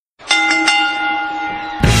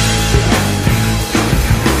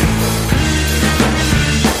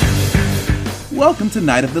Welcome to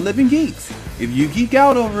Night of the Living Geeks. If you geek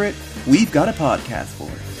out over it, we've got a podcast for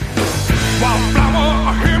it.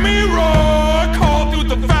 Wildflower, hear me roar, call through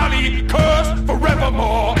the valley, cursed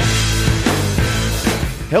forevermore.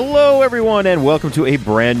 Hello, everyone, and welcome to a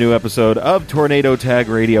brand new episode of Tornado Tag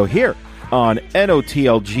Radio here on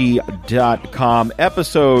NOTLG.com,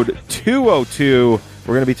 episode 202.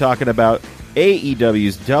 We're going to be talking about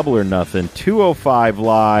AEW's Double or Nothing, 205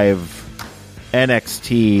 Live,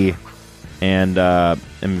 NXT, and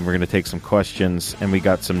we're going to take some questions, and we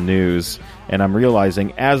got some news. And I'm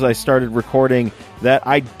realizing as I started recording that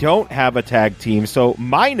I don't have a tag team, so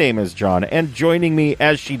my name is John, and joining me,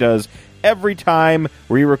 as she does every time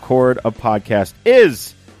we record a podcast,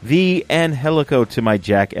 is the Angelico to my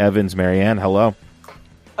Jack Evans. Marianne, hello.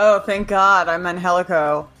 Oh, thank God, I'm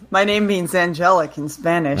Angelico. My name means angelic in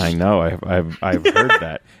Spanish. I know, I've heard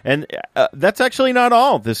that. And that's actually not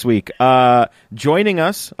all this week. Joining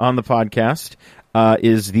us on the podcast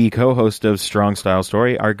is the co-host of Strong Style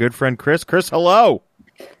Story, our good friend Chris. Chris, hello.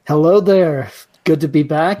 Hello there. Good to be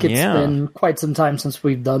back. It's been quite some time since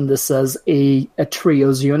we've done this as a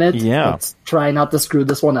trios unit. Yeah. Let's try not to screw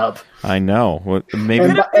this one up. I know. Well, maybe you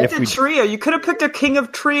could have picked a trio. You could have picked a King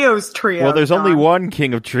of Trios trio. Well, there's only one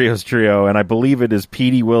King of Trios trio, and I believe it is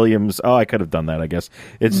Petey Williams. Oh, I could have done that, I guess.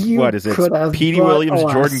 It's Petey Williams,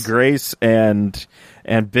 alas. Jordan Grace, and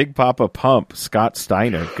Big Papa Pump, Scott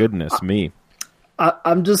Steiner. Goodness me.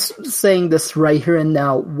 I'm just saying this right here and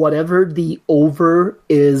now. Whatever the over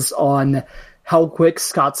is on how quick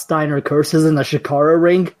Scott Steiner curses in the Shikara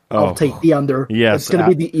ring, I'll take the under. Yes, it's going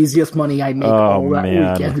to be the easiest money I make all that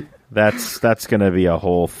weekend. That's going to be a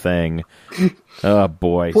whole thing. Oh,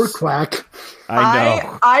 boy. Poor Quack. I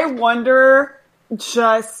know. I wonder,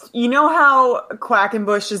 just, you know how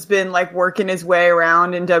Quackenbush has been like working his way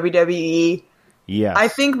around in WWE? Yes. I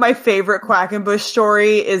think my favorite Quackenbush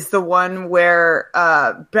story is the one where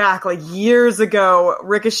back like years ago,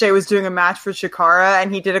 Ricochet was doing a match for Shikara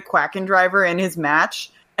and he did a Quackendriver in his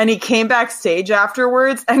match. And he came backstage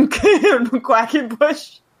afterwards and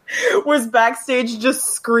Quackenbush was backstage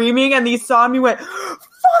just screaming, and he saw him, he went, "Fuck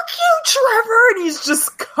you, Trevor!" And he's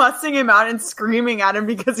just cussing him out and screaming at him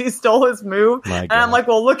because he stole his move. And I'm like,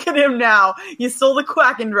 well, look at him now. He stole the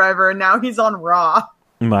Quackendriver and now he's on Raw.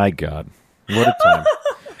 My God. What a time.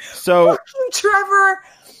 So, fuck you, Trevor!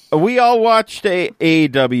 We all watched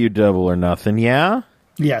AEW Double or Nothing, yeah?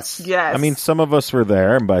 Yes. Yes. I mean, some of us were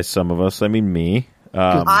there, and by some of us, I mean me.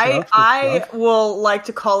 I will like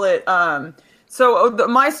to call it, my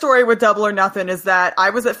story with Double or Nothing is that I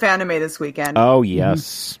was at Fanime this weekend. Oh,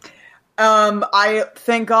 yes. I,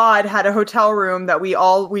 thank God, had a hotel room that we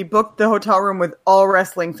booked the hotel room with all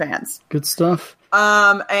wrestling fans. Good stuff.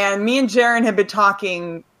 And me and Jaren had been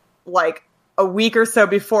talking, like, a week or so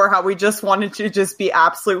before how we just wanted to just be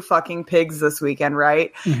absolute fucking pigs this weekend,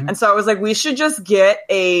 right? Mm-hmm. And so I was like, we should just get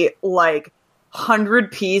a, like,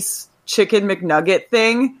 100-piece chicken McNugget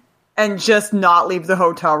thing and just not leave the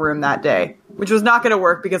hotel room that day, which was not going to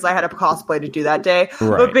work because I had a cosplay to do that day.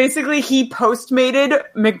 Right. But basically, he Postmated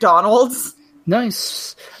McDonald's.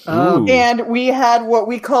 Nice. And we had what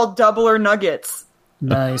we called Double or Nuggets.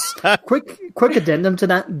 Nice. Quick addendum to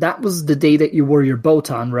that. That was the day that you wore your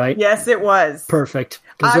Botan, right? Yes, it was. Perfect.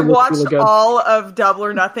 I watched all of Double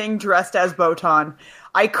or Nothing dressed as Botan.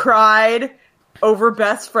 I cried over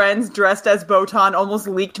best friends dressed as Botan, almost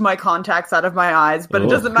leaked my contacts out of my eyes, but it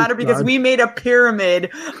doesn't matter because we made a pyramid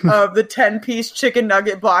of the 10-piece chicken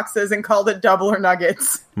nugget boxes and called it Double or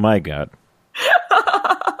Nuggets. My God.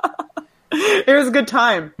 It was a good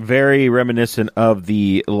time. Very reminiscent of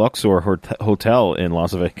the Luxor Hotel in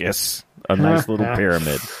Las Vegas. A nice little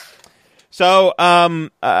pyramid. So,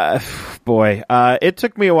 it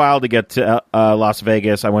took me a while to get to Las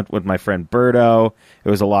Vegas. I went with my friend Berto. It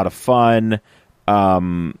was a lot of fun.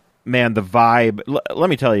 Man, the vibe. Let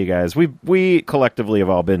me tell you guys, we collectively have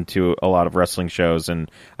all been to a lot of wrestling shows, and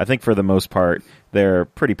I think for the most part, they're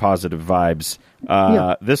pretty positive vibes.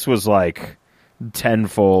 This was like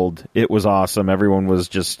tenfold. It was awesome. Everyone was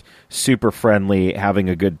just super friendly, having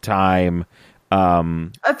a good time. I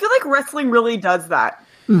feel like wrestling really does that.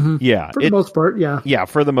 Mm-hmm. Yeah. For the most part, yeah. Yeah,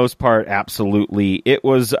 for the most part, absolutely. It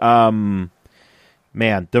was, man,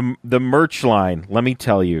 the merch line, let me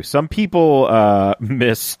tell you. Some people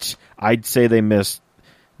missed, I'd say they missed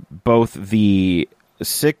both the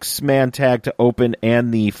 6-man tag to open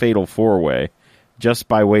and the Fatal 4-Way. Just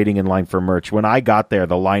by waiting in line for merch. When I got there,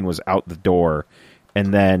 the line was out the door.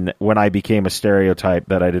 And then when I became a stereotype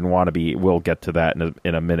that I didn't want to be, we'll get to that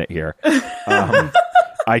in a minute here.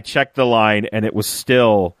 I checked the line, and it was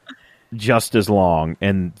still just as long.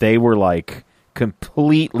 And they were, like,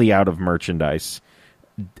 completely out of merchandise.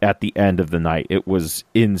 at the end of the night. It was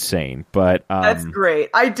insane. But that's great.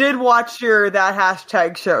 I did watch that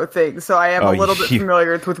hashtag show thing, so I am a little bit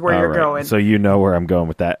familiar with where you're going. So you know where I'm going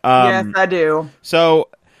with that. Yes, I do. So,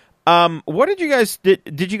 what did you guys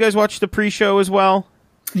did you guys watch the pre-show as well?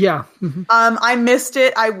 Yeah. Mm-hmm. I missed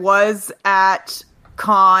it. I was at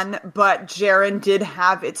Con, but Jaron did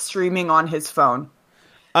have it streaming on his phone.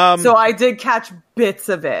 So I did catch bits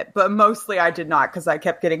of it, but mostly I did not because I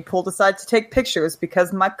kept getting pulled aside to take pictures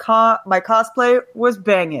because my cosplay was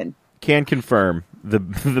banging. Can confirm the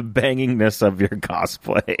bangingness of your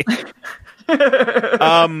cosplay.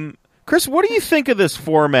 Chris, what do you think of this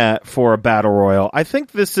format for a battle royal? I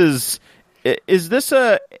think this is this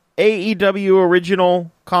a AEW original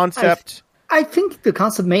concept? I think the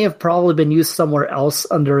concept may have probably been used somewhere else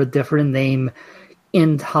under a different name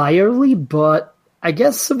entirely, but I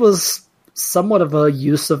guess it was somewhat of a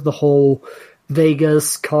use of the whole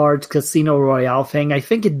Vegas cards Casino Royale thing. I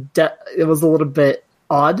think it was a little bit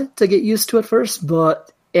odd to get used to at first,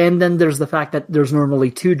 and then there's the fact that there's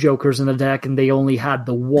normally 2 Jokers in a deck and they only had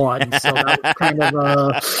the 1, so that was kind of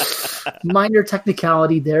a minor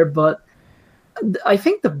technicality there. But I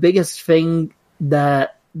think the biggest thing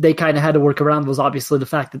that they kind of had to work around was obviously the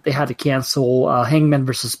fact that they had to cancel Hangman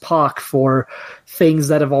versus Pac for things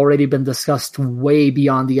that have already been discussed way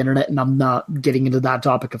beyond the internet, and I'm not getting into that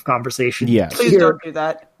topic of conversation. Yes. Please don't do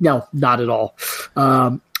that. No, not at all.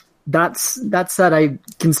 That said, I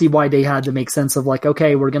can see why they had to make sense of like,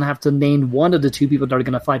 okay, we're going to have to name one of the 2 people that are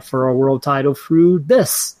going to fight for a world title through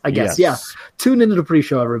this, I guess. Yes. Yeah. Tune into the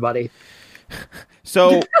pre-show, everybody.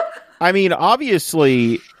 So, I mean,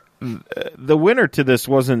 obviously, the winner to this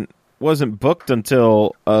wasn't booked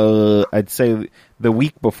until I'd say the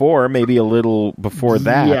week before, maybe a little before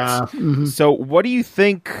that. Yeah. Mm-hmm. So, what do you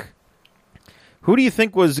think? Who do you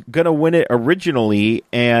think was going to win it originally,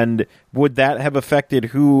 and would that have affected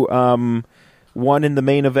who won in the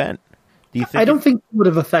main event? Do you think? I don't think it would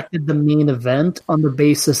have affected the main event on the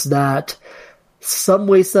basis that some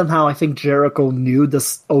way, somehow, I think Jericho knew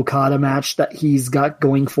this Okada match that he's got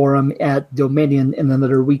going for him at Dominion in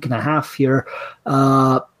another week and a half here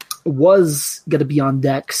was going to be on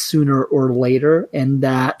deck sooner or later, and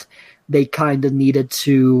that they kind of needed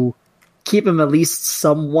to keep him at least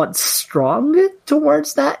somewhat strong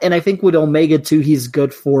towards that. And I think with Omega too, he's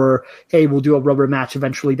good for, hey, we'll do a rubber match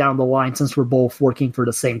eventually down the line since we're both working for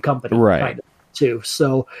the same company. Right. Kind of, too.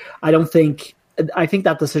 So I think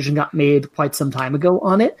that decision got made quite some time ago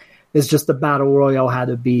on it. It's just the Battle Royale had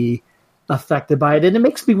to be affected by it. And it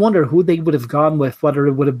makes me wonder who they would have gone with, whether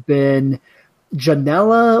it would have been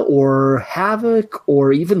Janela or Havoc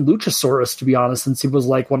or even Luchasaurus, to be honest, since he was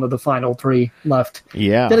like one of the final 3 left.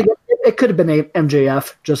 Yeah. Then again, it could have been a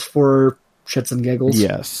MJF just for shits and giggles.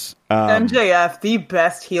 Yes. MJF, the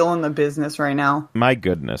best heel in the business right now. My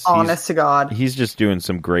goodness. Honest to God. He's just doing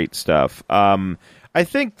some great stuff. I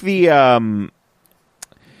think the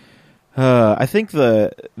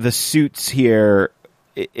suits here,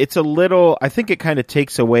 it's a little, I think it kind of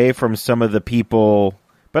takes away from some of the people,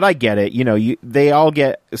 but I get it. You know, they all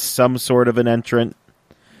get some sort of an entrant,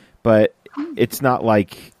 but it's not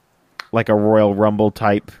like a Royal Rumble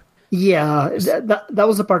type. Yeah, that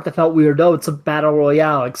was the part that felt weird. Oh, it's a Battle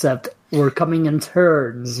Royale, except we're coming in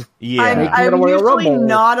turns. Yeah. I'm usually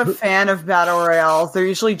not a fan of Battle Royales. They're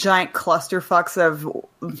usually giant clusterfucks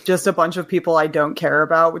of just a bunch of people I don't care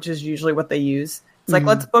about, which is usually what they use. It's like,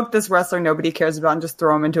 let's book this wrestler nobody cares about and just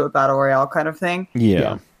throw him into a Battle Royale kind of thing.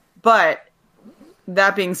 Yeah. But,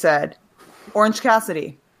 that being said, Orange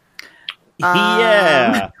Cassidy.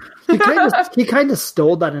 Yeah. He kind of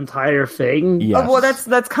stole that entire thing. Yes. Well,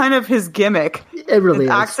 that's kind of his gimmick. It really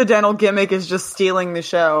his is. accidental gimmick is just stealing the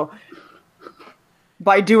show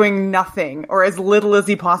by doing nothing or as little as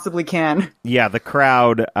he possibly can. Yeah, the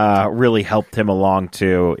crowd really helped him along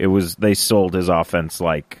too. They sold his offense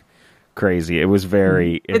like crazy. It was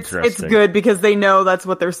very interesting. It's good because they know that's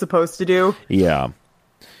what they're supposed to do. Yeah.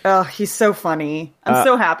 Oh, he's so funny. I'm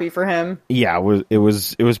so happy for him. Yeah, it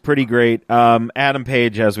was pretty great. Adam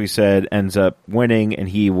Page, as we said, ends up winning, and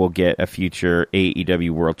he will get a future AEW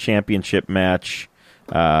World Championship match,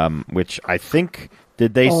 which I think,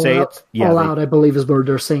 did they say it's... Yeah, All Out, I believe, is where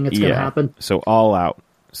they're saying it's going to happen. So All Out.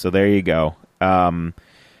 So there you go.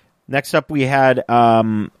 Next up, we had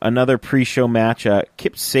another pre-show match.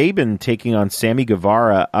 Kip Sabian taking on Sammy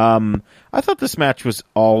Guevara. I thought this match was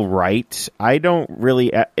all right. I don't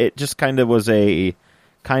really... It just kind of was a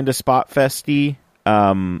kind of spot festy.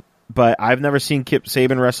 But I've never seen Kip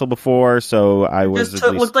Sabian wrestle before, so I was...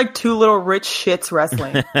 It looked like 2 little rich shits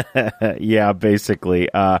wrestling. Yeah, basically.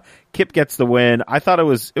 Kip gets the win. I thought it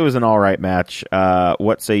was an all right match.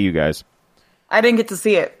 What say you guys? I didn't get to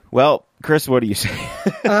see it. Well, Chris, what do you say?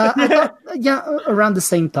 I thought, yeah, around the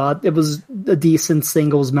same thought. It was a decent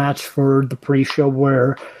singles match for the pre-show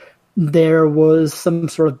where there was some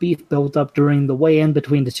sort of beef built up during the weigh-in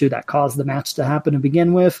between the two that caused the match to happen to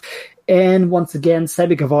begin with. And once again,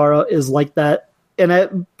 Sammy Guevara is like that. And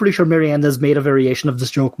I'm pretty sure Marianne has made a variation of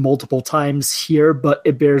this joke multiple times here, but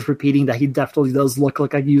it bears repeating that he definitely does look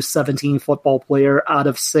like a U17 football player out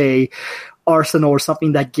of, say, Arsenal or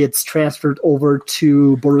something that gets transferred over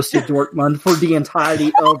to Borussia Dortmund for the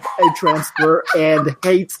entirety of a transfer and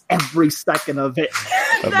hates every second of it.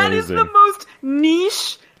 That is the most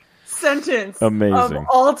niche sentence of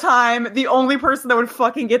all time. The only person that would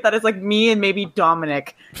fucking get that is like me and maybe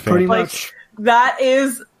Dominic. Pretty much. That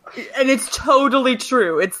is... And it's totally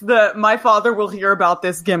true. It's the my father will hear about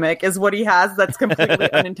this gimmick is what he has. That's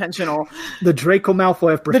completely unintentional. The Draco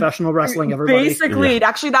Malfoy of professional wressling, everybody. Basically,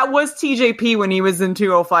 actually, that was TJP when he was in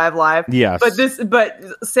 205 Live. Yes. But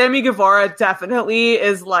Sammy Guevara definitely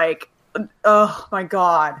is like, oh my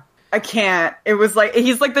God, I can't. It was like,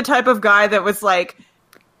 he's like the type of guy that was like,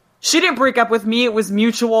 she didn't break up with me, it was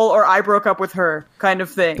mutual, or I broke up with her, kind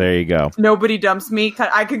of thing. There you go. Nobody dumps me.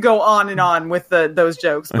 I could go on and on with those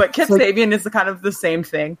jokes, but Kip Sabian is kind of the same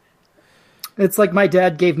thing. It's like my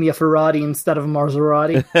dad gave me a Ferrari instead of a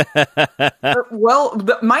Maserati. Well,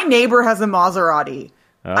 my neighbor has a Maserati,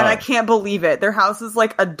 and I can't believe it. Their house is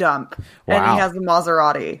like a dump, and he has a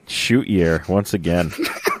Maserati. Shoot year, once again.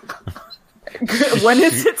 When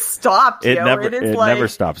does it stop? It never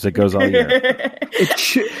stops. It goes all year.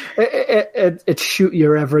 It's shoot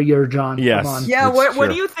year every year, John. Yes. Come on. Yeah. What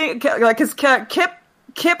do you think? Like, cause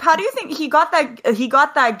Kip, how do you think he got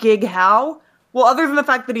that gig? How? Well, other than the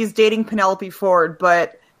fact that he's dating Penelope Ford,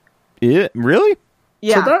 but really?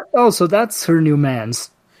 Yeah. So that's her new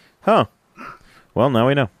man's. Huh. Well, now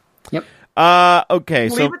we know. Yep. Okay.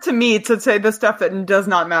 Leave it to me to say the stuff that does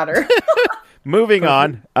not matter. Moving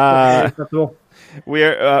on.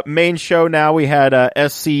 We're main show now. We had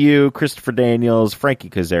SCU, Christopher Daniels,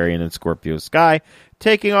 Frankie Kazarian, and Scorpio Sky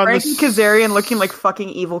taking on Frankie Kazarian looking like fucking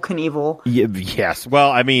Evil Knievel. Yes.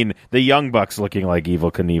 Well, I mean, the Young Bucks looking like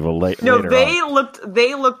Evil Knievel later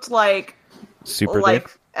they looked like Super like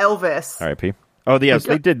Dave? Elvis. R.I.P. Oh, yes,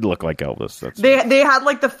 they did look like Elvis. They had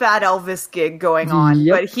like the fat Elvis gig going on,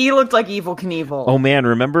 but he looked like Evil Knievel. Oh man,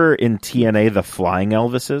 remember in TNA the Flying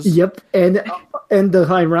Elvises? Yep, and the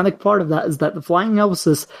ironic part of that is that the Flying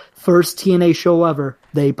Elvises first TNA show ever,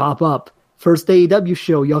 they pop up. First AEW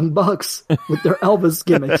show, Young Bucks with their Elvis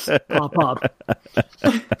gimmicks pop up.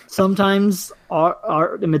 Sometimes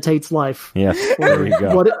art imitates life. Yes, there you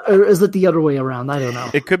go. Or is it the other way around? I don't know.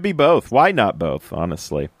 It could be both. Why not both,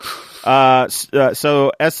 honestly?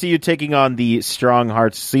 So SCU taking on the Strong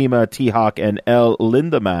Hearts, Seema, T-Hawk, and El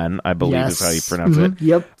Lindaman, I believe is how you pronounce it.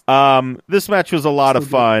 Yep. This match was a lot of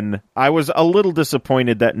fun. I was a little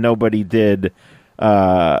disappointed that nobody did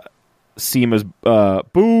Seema's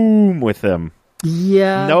boom with him.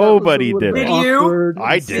 Yeah. Nobody did it. Did you?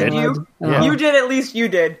 I did. You? Yeah. You did, at least you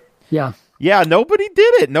did. Yeah. Yeah, nobody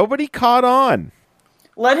did it. Nobody caught on.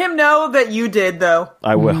 Let him know that you did, though.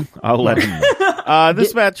 I will. I'll let him know.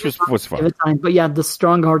 This match was fun. But yeah, the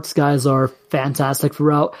Strong Hearts guys are fantastic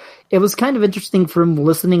throughout. It was kind of interesting from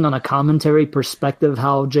listening on a commentary perspective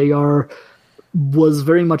how JR was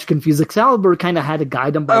very much confused. Excalibur kind of had to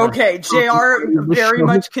guide him. Okay, JR very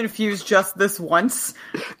much confused just this once.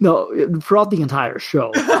 No, throughout the entire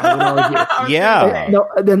show. I would yeah. No,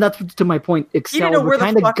 then that's to my point. Excalibur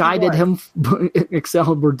kind of guided him.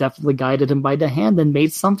 Excalibur definitely guided him by the hand and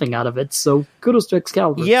made something out of it. So kudos to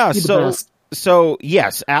Excalibur. Yeah. So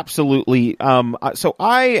yes, absolutely. So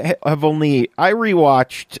I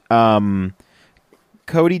rewatched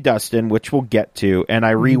Cody Dustin, which we'll get to, and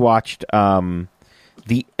I rewatched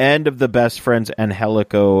the end of the Best Friends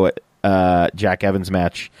Angelico Jack Evans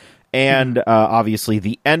match, and obviously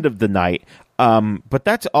the end of the night. But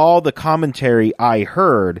that's all the commentary I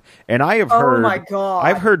heard, and I have heard. Oh my God.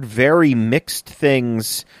 I've heard very mixed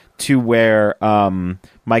things to where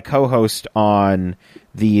my co-host on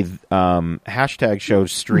the hashtag show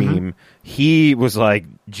stream, he was like,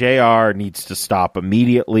 JR needs to stop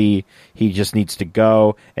immediately. He just needs to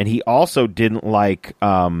go. And he also didn't like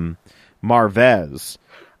Marvez.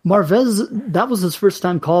 Marvez, that was his first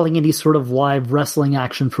time calling any sort of live wrestling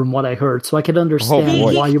action from what I heard. So I could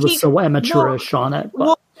understand why he was so amateurish on it. But.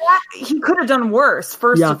 Well, he could have done worse,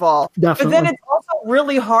 first of all. Definitely. But then it's also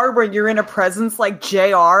really hard when you're in a presence like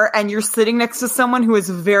JR and you're sitting next to someone who is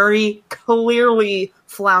very clearly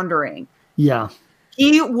floundering. Yeah.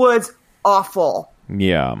 He was awful.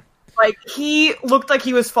 Yeah. Like, he looked like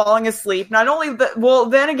he was falling asleep. Not only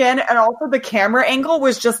then again, and also the camera angle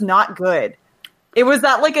was just not good. It was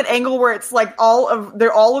that like an angle where it's like they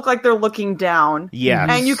all look like they're looking down. Yes.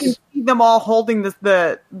 And you can see them all holding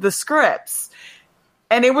the scripts.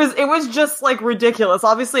 And it was just like ridiculous.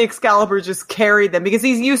 Obviously Excalibur just carried them because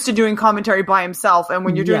he's used to doing commentary by himself. And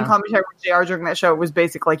when you're doing commentary with JR during that show, it was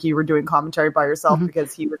basically like you were doing commentary by yourself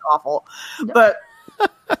because he was awful. But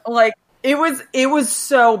like it was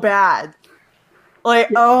so bad. Like,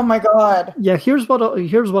 oh my god. Yeah, here's what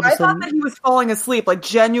I thought that he was falling asleep, like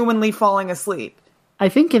genuinely falling asleep. I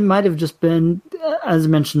think it might have just been, as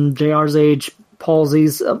mentioned, JR's age,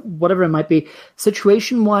 palsies, whatever it might be.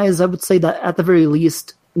 Situation-wise, I would say that at the very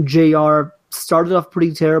least, JR started off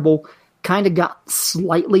pretty terrible, kind of got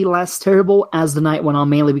slightly less terrible as the night went on,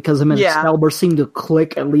 mainly because him and Excalibur seemed to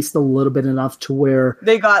click at least a little bit enough to where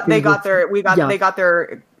they got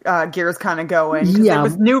their gears kind of going because it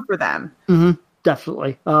was new for them. Mm-hmm.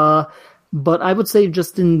 Definitely. But I would say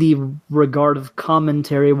just in the regard of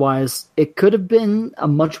commentary-wise, it could have been a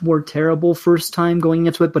much more terrible first time going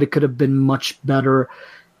into it, but it could have been much better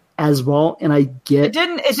as well. And I get...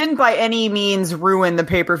 It didn't by any means ruin the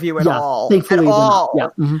pay-per-view at all. Thankfully, at all. Yeah.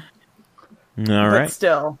 Mm-hmm. All right. But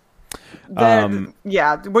still. What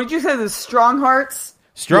did you say? The Strong Hearts?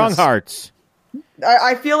 Strong Hearts.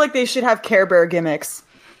 I feel like they should have Care Bear gimmicks.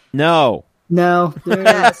 No.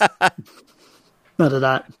 Yes. None of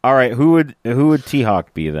that. All right, who would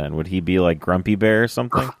T-Hawk be then? Would he be like Grumpy Bear or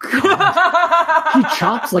something? He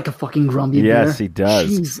chops like a fucking grumpy bear. Yes, he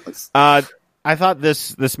does. Jesus. I thought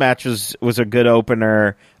this match was a good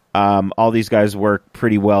opener. All these guys work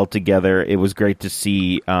pretty well together. It was great to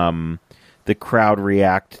see the crowd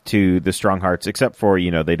react to the Strong Hearts, except for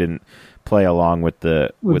they didn't play along with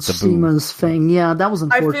the Seema's thing. Yeah, that was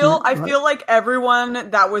unfortunate. I feel like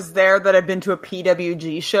everyone that was there that had been to a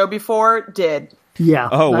PWG show before did. Yeah.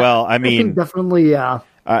 Oh well, I mean, definitely, yeah.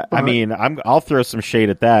 I'll throw some shade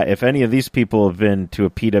at that. If any of these people have been to a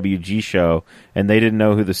PWG show and they didn't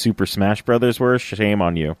know who the Super Smash Brothers were, shame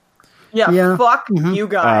on you. Yeah. Fuck you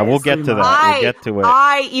guys. We'll get to that. We'll get to it.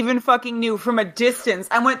 I even fucking knew from a distance.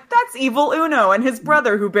 I went, that's Evil Uno and his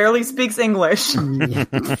brother who barely speaks English.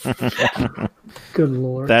 Good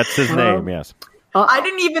lord. That's his name, yes.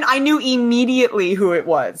 I knew immediately who it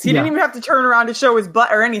was. He didn't even have to turn around to show his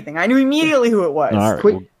butt or anything. I knew immediately who it was. All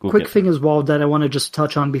right, quick thing as well that I want to just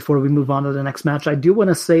touch on before we move on to the next match. I do want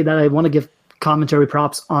to say that I want to give commentary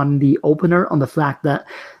props on the opener, on the fact that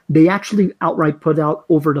they actually outright put out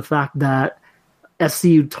over the fact that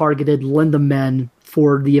SCU targeted Linda Men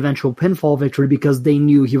for the eventual pinfall victory because they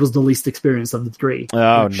knew he was the least experienced of the three.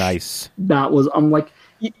 Oh, nice. That was, I'm like,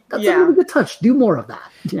 that's a really good touch. Do more of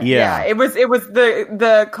that. Yeah. It was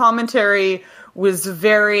the commentary was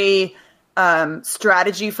very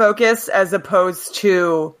strategy focused as opposed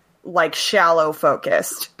to like shallow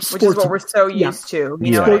focused, which is what we're so used to.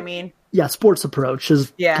 You know what I mean? Yeah, sports approach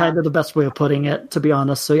is kind of the best way of putting it, to be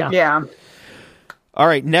honest. So yeah. All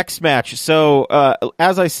right, next match. So,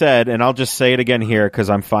 as I said, and I'll just say it again here because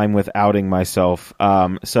I'm fine with outing myself.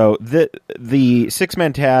 So the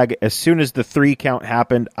six-man tag, as soon as the 3 count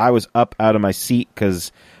happened, I was up out of my seat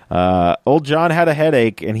because old John had a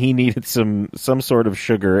headache and he needed some sort of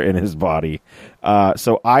sugar in his body.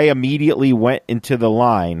 So I immediately went into the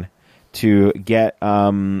line to get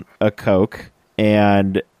a Coke,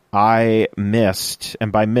 and I missed.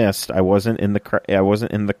 And by missed, I wasn't in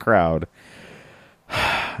the crowd.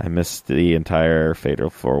 I missed the entire Fatal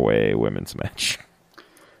 4-Way women's match.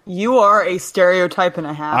 You are a stereotype and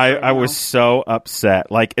a half. I was so upset.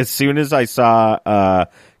 Like, as soon as I saw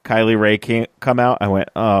Kylie Ray come out, I went,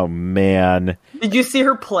 oh, man. Did you see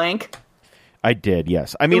her plank? I did,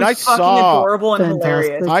 yes. I mean, I saw adorable and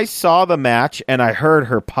hilarious. I saw the match, and I heard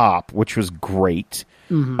her pop, which was great.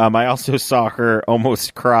 Mm-hmm. I also saw her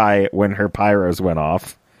almost cry when her pyros went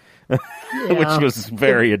off. Which was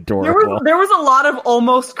very adorable. There was a lot of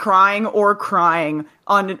almost crying or crying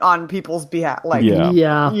on people's behalf. Like,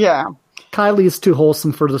 yeah. Kylie is too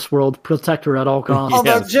wholesome for this world. Protect her at all costs.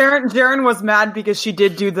 Although Jaren was mad because she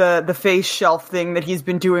did do the face shelf thing that he's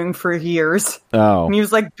been doing for years. Oh. And he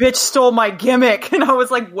was like, bitch stole my gimmick. And I was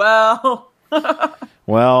like, well.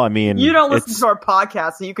 Well, I mean. You don't listen to our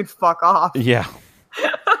podcast, so you can fuck off. Yeah.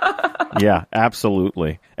 Yeah,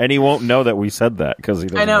 absolutely. And he won't know that we said that because he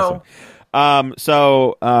doesn't listen.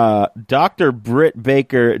 So Dr. Britt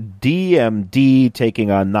Baker, DMD,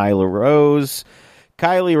 taking on Nyla Rose,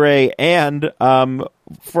 Kylie Ray, and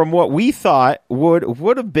from what we thought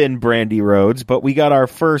would have been Brandy Rhodes, but we got our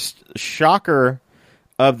first shocker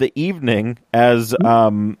of the evening as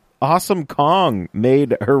Awesome Kong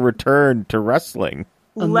made her return to wrestling.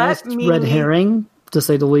 A nice red herring, to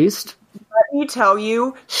say the least. Let me tell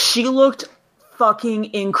you, she looked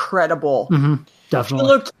fucking incredible. Mm-hmm. She definitely.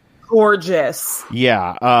 looked gorgeous.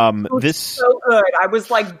 Yeah. This So good. I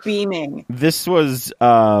was like beaming. this was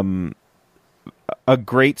a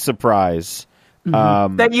great surprise.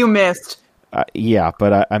 That you missed. Yeah,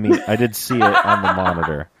 but I mean, I did see it on the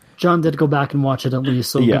monitor. John did go back and watch it at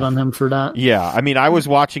least, so Yeah. good on him for that. Yeah, I mean, I was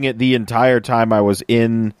watching it the entire time I was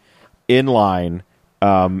in line,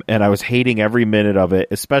 and I was hating every minute of it,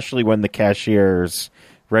 especially when the cashier's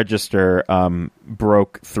register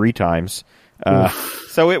broke 3 times.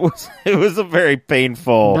 So it was a very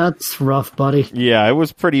painful. That's rough, buddy. Yeah, it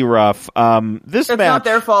was pretty rough. This It's match. not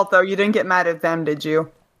their fault though. You didn't get mad at them, did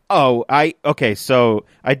you? Oh, so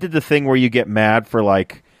I did the thing where you get mad for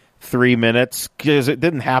like 3 minutes because it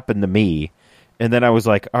didn't happen to me, and then I was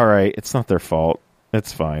like, all right, it's not their fault.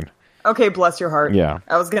 It's fine. Okay, bless your heart. Yeah.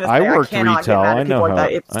 I was gonna say I worked cannot retail. get mad I at know people like how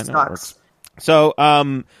that. it- It I know how it sucks. So,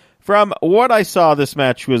 from what I saw, this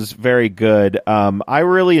match was very good. I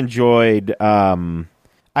really enjoyed.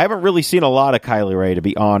 I haven't really seen a lot of Kylie Ray, to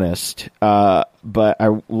be honest, but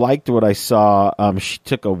I liked what I saw. She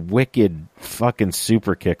took a wicked fucking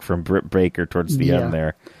super kick from Britt Baker towards the end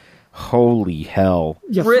there. Holy hell.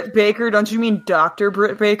 Yeah, Britt Baker, don't you mean Dr.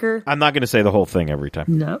 Britt Baker? I'm not going to say the whole thing every time.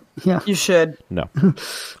 no, yeah. You should. No,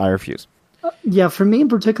 I refuse. Yeah, for me in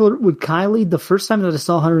particular, with Kylie, the first time that I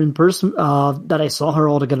saw her in person, that I saw her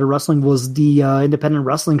all together wrestling was the independent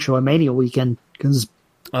wrestling show at Mania weekend, because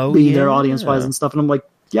being there audience-wise and stuff, and I'm like,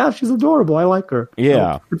 yeah, she's adorable. I like her.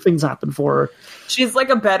 Yeah. So, good things happen for her. She's like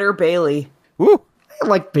a better Bailey. Woo! I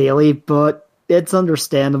like Bailey, but it's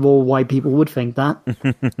understandable why people would think that.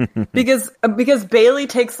 because Bailey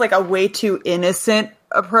takes like a way too innocent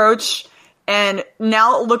approach, and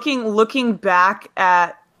now looking back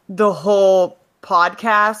at the whole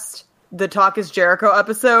podcast, the Talk is Jericho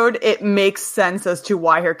episode, it makes sense as to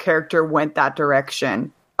why her character went that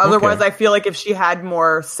direction. Otherwise, Okay. I feel like if she had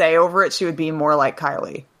more say over it, she would be more like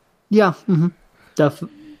Kylie. Yeah, Does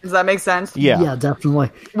that make sense? Yeah. definitely.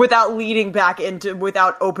 Without opening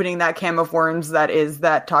that can of worms that is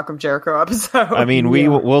that Talk of Jericho episode. I mean,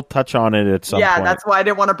 we'll touch on it at some yeah, point. that's why I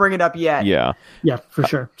didn't want to bring it up yet. Yeah. Yeah, for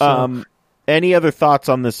sure. So, Any other thoughts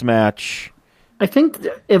on this match? I think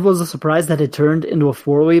it was a surprise that it turned into a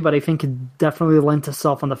 4-way, but I think it definitely lent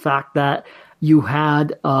itself on the fact that you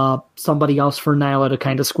had somebody else for Nyla to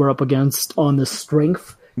kind of square up against on the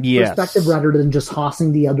strength perspective rather than just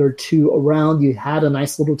tossing the other two around. You had a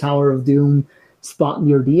nice little Tower of Doom spot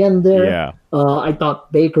near the end there. Yeah. I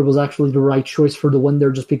thought Baker was actually the right choice for the win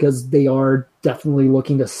there just because they are definitely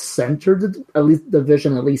looking to center the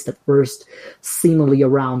vision, at least at first, seemingly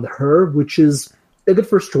around her, which is a good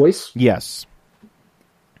first choice. Yes.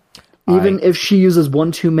 Even if she uses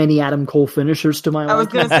one too many Adam Cole finishers to my I was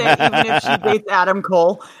liking. going to say, even if she dates Adam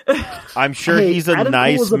Cole. I'm sure Hey, he's a Adam Cole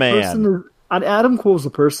nice as a man. person- Adam Cole as a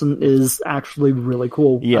person is actually really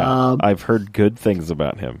cool. Yeah, I've heard good things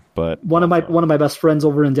about him, but One of my best friends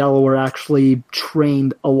over in Delaware actually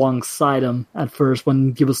trained alongside him at first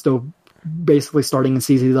when he was still basically starting in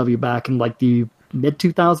CCW back in like the mid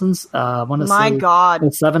 2000s. I want to say My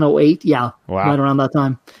God. 07, 08, yeah, Wow. right around that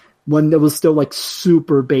time when it was still like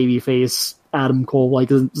super baby face Adam Cole, like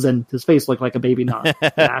his face looked like a baby, not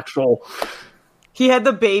an actual. He had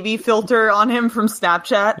the baby filter on him from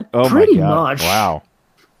Snapchat. oh pretty my God. much. Wow,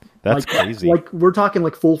 that's Like, crazy. Like we're talking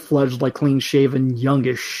like full fledged, like clean shaven,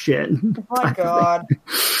 youngish shit. Oh my God.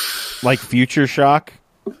 Like Future Shock.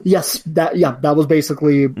 Yes, that was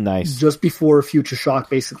basically Nice. just before Future Shock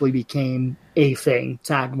basically became a thing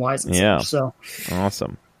tag wise. Yeah. So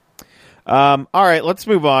Awesome. All right, let's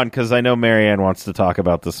move on because I know Marianne wants to talk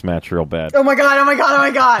about this match real bad. Oh my God. Oh my God. Oh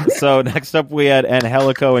my God. So next up, we had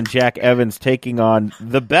Angelico and Jack Evans taking on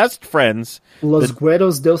the best friends. Los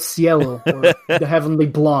Gueros del Cielo, or the Heavenly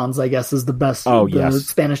Blondes, I guess is the best yes.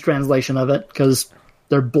 Spanish translation of it because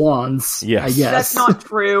they're blondes. Yes. I guess That's not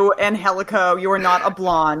true. And Helico, you are not a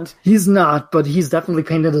blonde. he's not, but he's definitely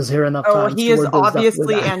painted his hair enough Oh, times. he to is where there's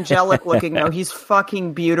obviously definitely that. angelic looking, though. He's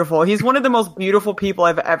fucking beautiful. He's one of the most beautiful people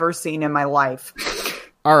I've ever seen in my life.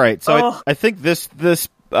 All right, so Oh. I think this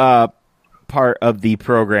part of the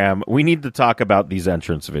program, we need to talk about these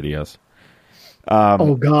entrance videos.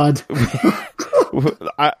 Oh God.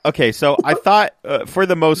 Okay, so I thought, for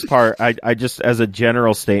the most part, I just, as a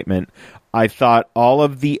general statement, I thought all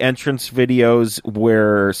of the entrance videos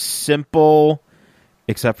were simple,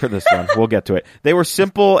 except for this one. We'll get to it. They were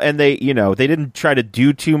simple, and they didn't try to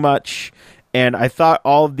do too much. And I thought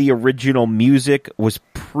all of the original music was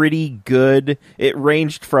pretty good. It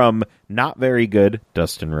ranged from not very good,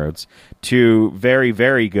 Dustin Rhodes, to very,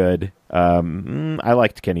 very good. I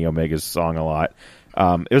liked Kenny Omega's song a lot.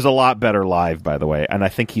 It was a lot better live, by the way, and I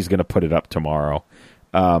think he's going to put it up tomorrow.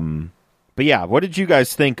 But yeah, what did you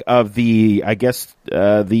guys think of the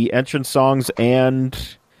entrance songs and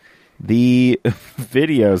the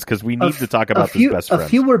videos? Because we need to talk about this best friends. A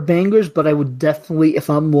few were bangers, but I would definitely, if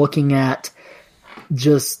I'm looking at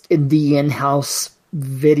just in the in-house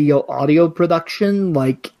video audio production,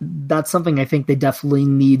 like that's something I think they definitely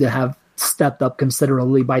need to have stepped up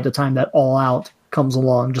considerably by the time that All Out comes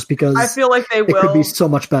along, just because I feel like they will. It could be so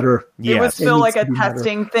much better. Yes. It was still like a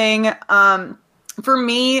testing thing. For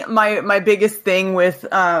me, my biggest thing with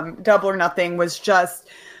Double or Nothing was just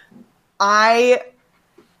I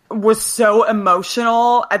was so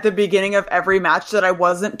emotional at the beginning of every match that I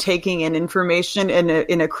wasn't taking in information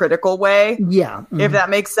in a critical way. Yeah. If that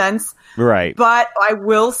makes sense. Right. But I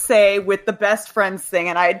will say with the best friends thing,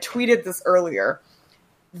 and I had tweeted this earlier,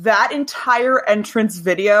 that entire entrance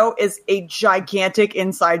video is a gigantic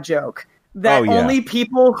inside joke that only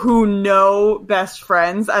people who know best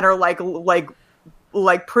friends and are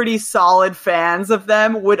like pretty solid fans of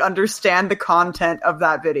them would understand the content of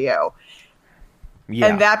that video. Yeah.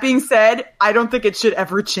 And that being said, I don't think it should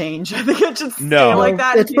ever change. I think it should stay like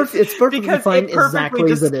that. It's perfectly because fine it perfectly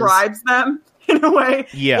exactly describes them in a way.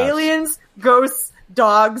 Yes. Aliens, ghosts,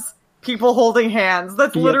 dogs, people holding hands.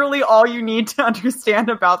 That's literally all you need to understand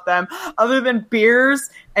about them, other than beers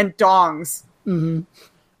and dongs. Mm-hmm.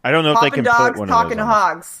 I don't know if they can dogs, put one talking of those to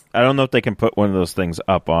hogs. I don't know if they can put one of those things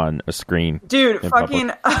up on a screen. Dude, fucking...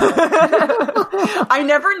 I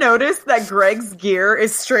never noticed that Greg's gear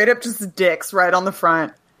is straight up just dicks right on the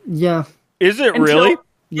front. Yeah. Is it really?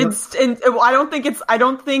 I don't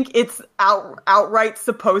think it's outright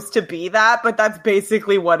supposed to be that, but that's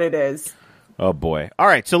basically what it is. Oh boy. All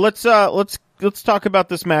right, so let's talk about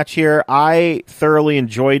this match here. I thoroughly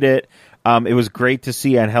enjoyed it. It was great to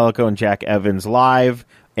see Angelico and Jack Evans live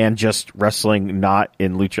and just wrestling, not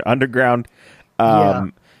in Lucha Underground.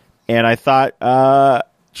 And I thought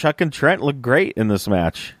Chuck and Trent looked great in this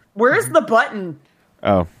match. Where's the button?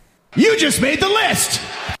 Oh. You just made the list!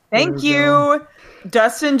 Thank you.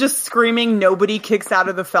 Dustin just screaming, nobody kicks out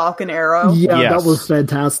of the Falcon Arrow. Yeah, Yes. that was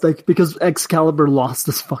fantastic, because Excalibur lost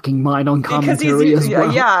his fucking mind on commentary as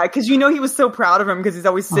well. Yeah, because he was so proud of him because he's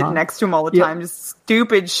always sitting next to him all the time. Just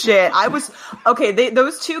stupid shit.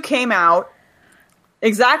 Those two came out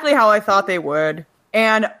exactly how I thought they would,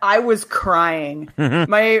 and I was crying.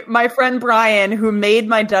 My friend Brian, who made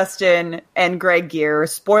my Dustin and Greg gear,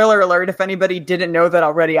 spoiler alert, if anybody didn't know that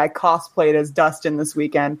already, I cosplayed as Dustin this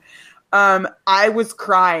weekend. I was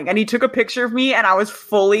crying, and he took a picture of me, and I was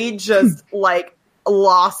fully just like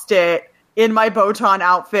lost it in my Botan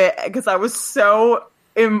outfit because I was so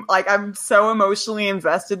I'm so emotionally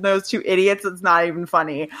invested in those two idiots. It's not even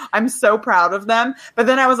funny. I'm so proud of them. But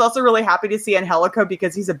then I was also really happy to see Angelico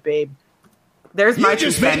because he's a babe. There's my You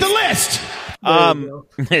just made the list!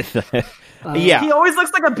 Yeah. He always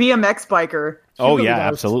looks like a BMX biker. Oh, really yeah,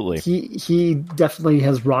 does. absolutely. He definitely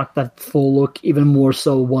has rocked that full look even more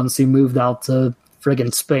so once he moved out to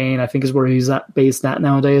friggin' Spain, I think is where he's based at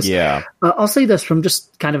nowadays. Yeah. I'll say this from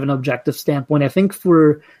just kind of an objective standpoint. I think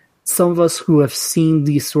for some of us who have seen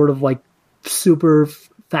these sort of like super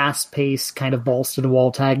fast-paced kind of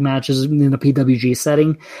balls-to-the-wall tag matches in a PWG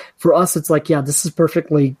setting, for us it's like, yeah, this is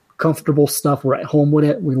perfectly comfortable stuff. We're at home with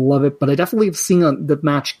it. We love it. But I definitely have seen the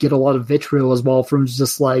match get a lot of vitriol as well from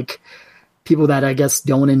just like people that I guess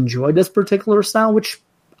don't enjoy this particular style, which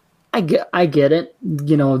I get it.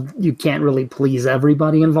 You know, you can't really please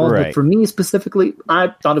everybody involved. Right. But for me specifically,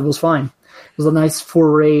 I thought it was fine. It was a nice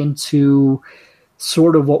foray into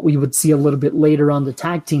sort of what we would see a little bit later on the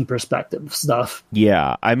tag team perspective stuff.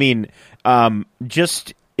 Yeah. I mean,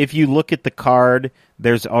 just if you look at the card,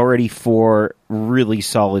 there's already 4 really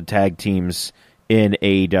solid tag teams in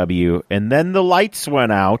AEW. And then the lights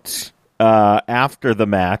went out after the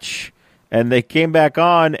match, and they came back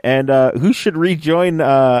on, and who should rejoin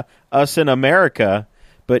us in America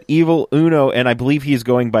but Evil Uno, and I believe he's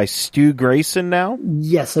going by Stu Grayson now?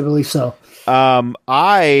 Yes, I believe so.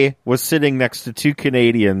 I was sitting next to 2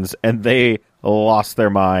 Canadians, and they lost their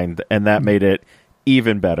mind, and that made it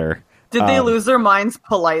even better. Did they lose their minds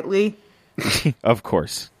politely? Of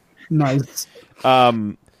course. Nice.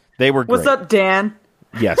 They were great. What's up, Dan?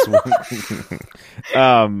 Yes.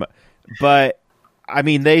 But I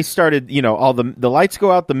mean, they started, all the lights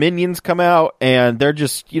go out, the minions come out, and they're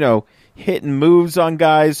just, hitting moves on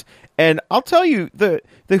guys. And I'll tell you, the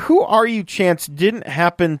Who Are You chants didn't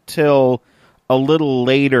happen till a little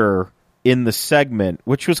later in the segment,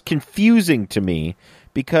 which was confusing to me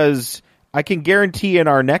because I can guarantee in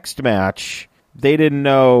our next match, they didn't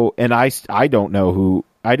know, and I didn't know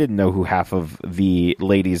who half of the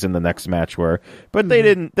ladies in the next match were, but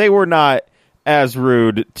they were not as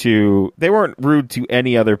rude to. They weren't rude to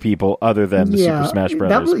any other people other than the Super Smash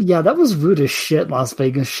Brothers. That was rude as shit, Las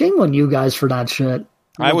Vegas. Shame on you guys for that shit.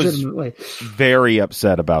 I was very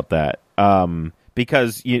upset about that.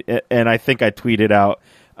 Because, and I think I tweeted out,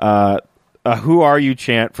 "Who are you?"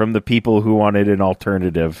 chant from the people who wanted an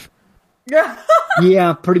alternative.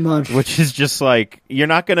 Yeah, pretty much. Which is just like, you're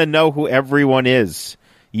not going to know who everyone is.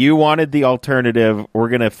 You wanted the alternative. We're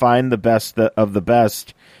going to find the best of the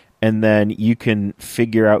best, and then you can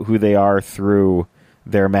figure out who they are through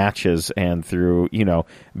their matches and through,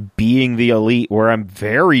 being the elite, where I'm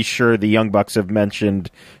very sure the Young Bucks have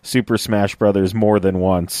mentioned Super Smash Brothers more than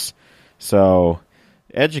once. So,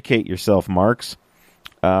 educate yourself, Marks.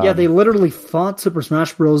 They literally fought Super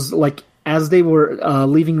Smash Bros. As they were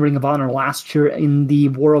leaving Ring of Honor last year in the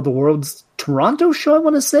War of the Worlds Toronto show, I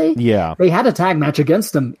want to say. Yeah. They had a tag match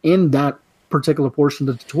against them in that particular portion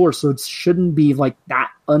of the tour, so it shouldn't be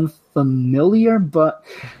that unfamiliar, but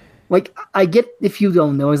I get if you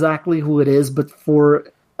don't know exactly who it is, but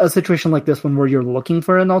for a situation like this one where you're looking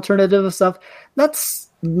for an alternative of stuff, that's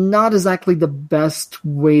not exactly the best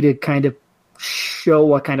way to kind of show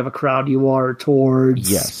what kind of a crowd you are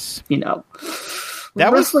towards. Yes.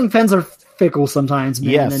 Wrestling fans are fickle sometimes,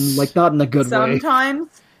 man, yes. And not in a good way. Sometimes.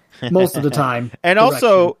 Most of the time. And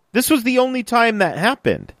also, this was the only time that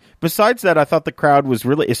happened. Besides that, I thought the crowd was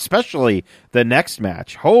really, especially the next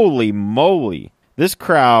match. Holy moly. This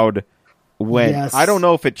crowd went, yes. I don't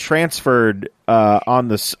know if it transferred on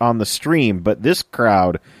the stream, but this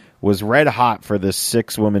crowd was red hot for this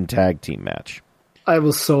 6-woman tag team match. I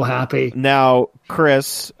was so happy. Now,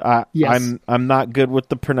 Chris, yes. I'm not good with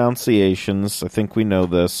the pronunciations. I think we know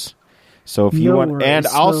this. So if you want, worries. and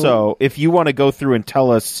also if you want to go through and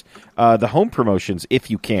tell us the home promotions,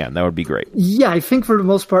 if you can, that would be great. Yeah, I think for the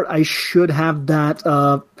most part, I should have that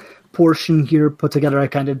portion here put together. I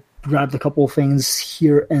kind of grabbed a couple of things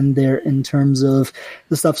here and there in terms of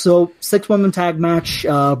the stuff. So 6-woman tag match,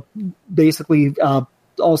 basically.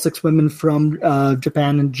 All 6 women from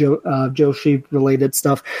Japan and Joshi related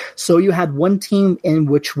stuff. So you had one team in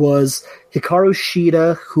which was Hikaru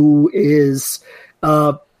Shida, who is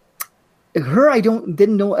her I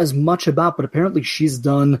didn't know as much about, but apparently she's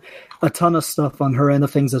done a ton of stuff on her end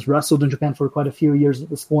of things, has wrestled in Japan for quite a few years at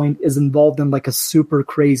this point, is involved in a super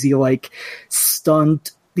crazy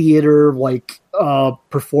stunt theater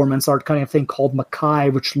performance art kind of thing called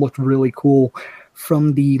Makai, which looked really cool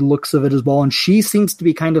from the looks of it as well. And she seems to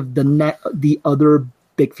be kind of the other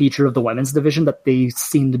big feature of the women's division that they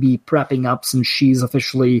seem to be prepping up since she's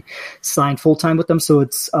officially signed full-time with them. So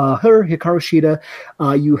it's her, Hikaru Shida.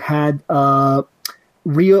 You had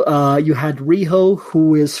Riho,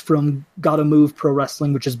 who is from Gotta Move Pro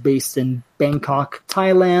Wrestling, which is based in Bangkok,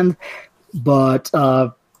 Thailand, but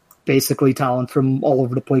basically talent from all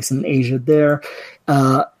over the place in Asia there.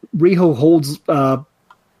 Riho holds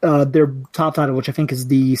their top title, which I think is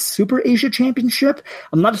the Super Asia Championship.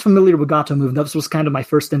 I'm not as familiar with Gato Move. This was kind of my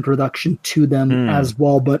first introduction to them as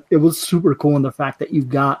well, but it was super cool in the fact that you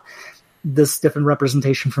got this different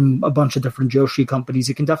representation from a bunch of different Joshi companies.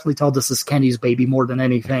 You can definitely tell this is Kenny's baby more than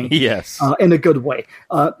anything. Yes. In a good way.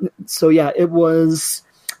 It was,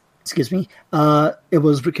 it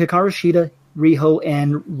was Hikaru Shida, Riho,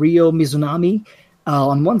 and Ryo Mizunami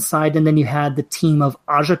on one side, and then you had the team of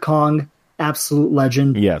Aja Kong, absolute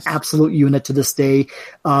legend, yes, absolute unit to this day.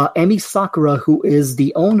 Emi Sakura, who is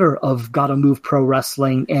the owner of Gotta Move Pro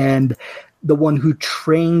Wrestling and the one who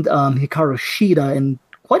trained Hikaru Shida and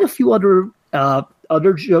quite a few other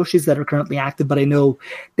Joshis that are currently active, but I know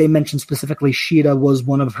they mentioned specifically Shida was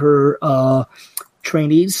one of her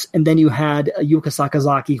trainees. And then you had Yuka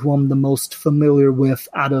Sakazaki, who I'm the most familiar with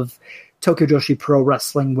out of Tokyo Joshi Pro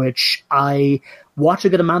Wrestling, which I watch a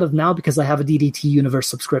good amount of now because I have a DDT Universe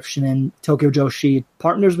subscription, and Tokyo Joshi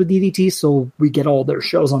partners with DDT, so we get all their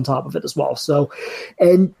shows on top of it as well. So,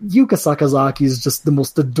 and Yuka Sakazaki is just the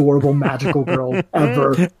most adorable magical girl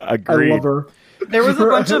ever. Agreed. I love her. There was a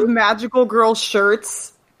bunch of magical girl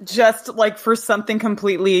shirts just for something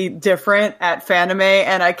completely different at Fanime,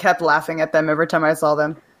 and I kept laughing at them every time I saw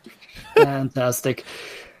them. Fantastic.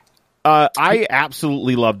 I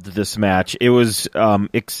absolutely loved this match. It was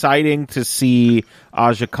exciting to see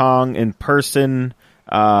Aja Kong in person.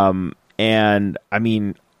 And, I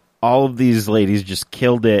mean, all of these ladies just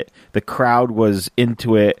killed it. The crowd was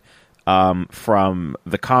into it, from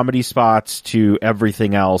the comedy spots to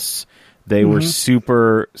everything else. They were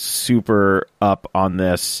super, super up on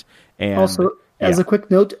this. And also, as a quick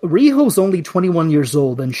note, Riho's only 21 years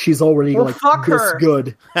old, and she's already this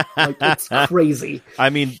good. It's crazy. I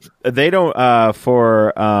mean, they don't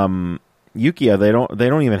for Yukiya. They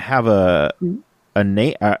don't even have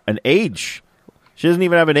an age She doesn't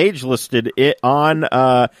even have an age listed on.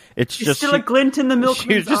 It's She's just still a glint in the she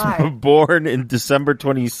milkman's was just eye. born in December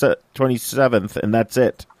 27th, and that's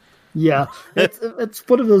it. Yeah, it's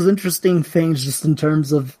one of those interesting things, just in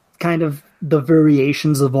terms of kind of the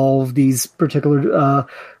variations of all of these particular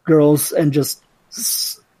girls, and just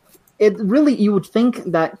it really, you would think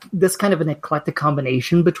that this kind of an eclectic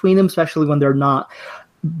combination between them, especially when they're not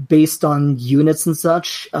based on units and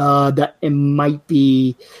such, that it might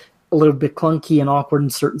be a little bit clunky and awkward in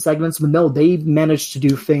certain segments. But no, they managed to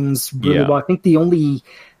do things really well. I think the only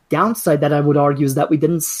downside that I would argue is that we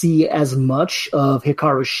didn't see as much of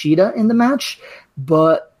Hikaru Shida in the match,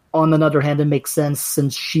 but on the other hand, it makes sense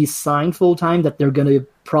since she's signed full-time that they're going to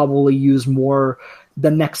probably use more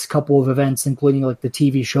the next couple of events, including like the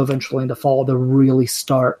TV show eventually in the fall, to really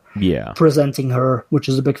start presenting her, which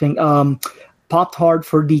is a big thing. Popped hard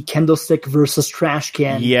for the kendo stick versus trash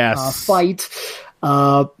can fight.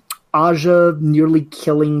 Aja nearly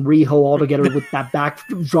killing Riho altogether with that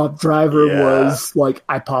backdrop driver was like,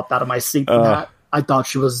 I popped out of my seat for that. I thought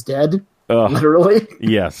she was dead. Literally.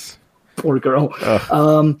 Yes. Poor girl.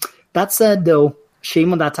 That said, though,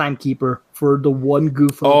 shame on that timekeeper for the one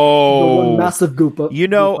goof up, the one massive goof up,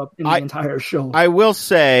 goof up in the entire show. I will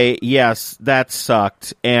say, yes, that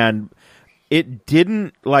sucked. And it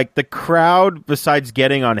didn't, like, the crowd, besides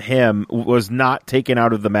getting on him, was not taken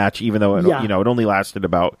out of the match, even though it, it only lasted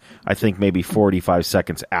about, I think, maybe 45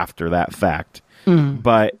 seconds after that fact.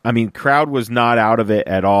 But, I mean, crowd was not out of it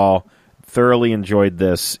at all. Thoroughly enjoyed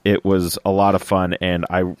this. It was a lot of fun, and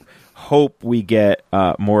I hope we get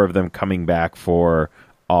more of them coming back for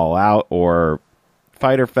All Out or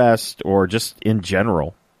Fyter Fest or just in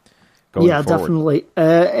general. Forward. Definitely.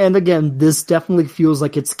 And again, this definitely feels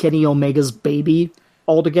like it's Kenny Omega's baby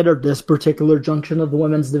altogether, this particular junction of the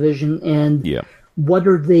women's division. And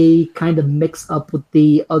whether they kind of mix up with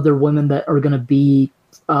the other women that are going to be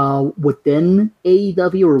within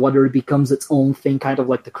AEW, or whether it becomes its own thing, kind of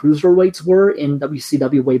like the cruiserweights were in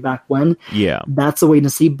WCW way back when. That's a way to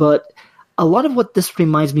see. But a lot of what this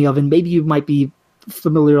reminds me of, and maybe you might be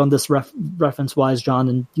familiar on this reference-wise, John,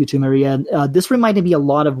 and you too, Marianne. This reminded me a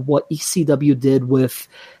lot of what ECW did with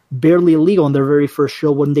Barely Illegal on their very first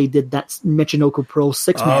show when they did that Michinoku Pro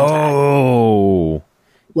 6-man tag.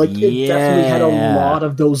 It definitely had a lot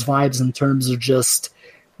of those vibes in terms of just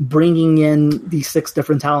bringing in these 6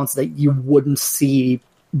 different talents that you wouldn't see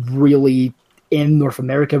really in North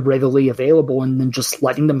America readily available, and then just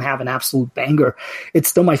letting them have an absolute banger. It's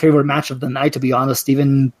still my favorite match of the night, to be honest,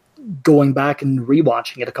 even going back and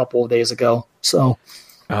rewatching it a couple of days ago. So,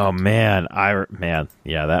 that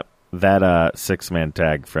 6-man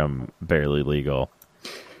tag from Barely Legal,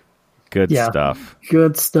 good stuff.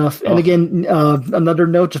 Good stuff. And again, another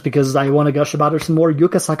note, just because I want to gush about her some more,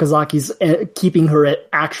 Yuka Sakazaki's keeping her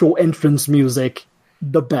actual entrance music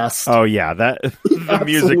the best. Oh yeah, the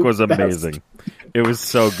music was amazing. Best. It was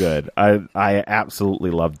so good. I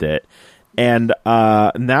absolutely loved it. And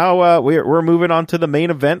now we're moving on to the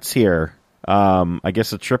main events here. I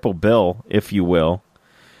guess a triple bill, if you will.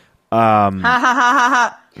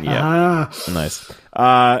 Nice.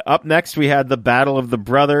 Up next, we had the Battle of the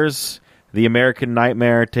Brothers. The American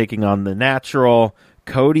Nightmare taking on the Natural.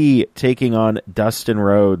 Cody taking on Dustin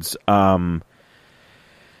Rhodes.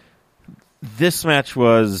 This match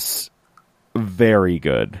was very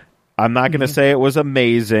good. I'm not going to say it was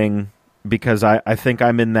amazing, because I think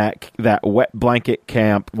I'm in that wet blanket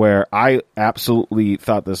camp where I absolutely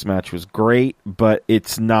thought this match was great, but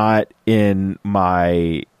it's not in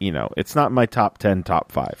my, it's not my top 10,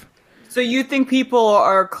 top 5. So you think people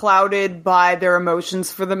are clouded by their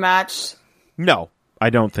emotions for the match? No, I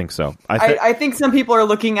don't think so. I think some people are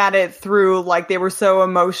looking at it through, like, they were so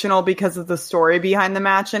emotional because of the story behind the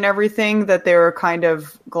match and everything that they were kind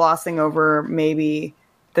of glossing over maybe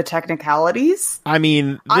the technicalities. I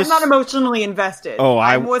mean, I'm not emotionally invested.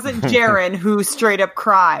 I wasn't Jaren who straight up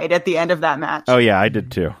cried at the end of that match. Oh yeah, I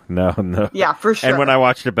did too. No. Yeah, for sure. And when I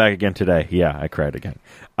watched it back again today, I cried again.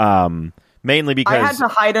 Mainly because I had to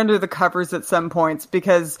hide under the covers at some points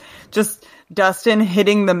because just Dustin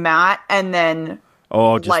hitting the mat and then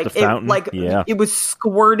the fountain. It was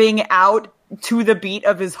squirting out to the beat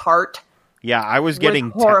of his heart. Yeah, I was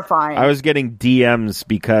getting horrifying. I was getting DMs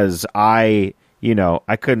because I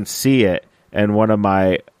couldn't see it, and one of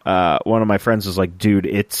my friends was like, "Dude,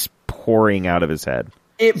 it's pouring out of his head."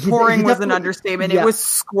 Pouring was an understatement. Yeah. It was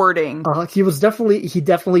squirting. He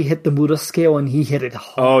definitely hit the Muda scale, and he hit it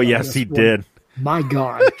hard. Oh yes, he did. My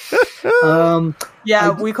God.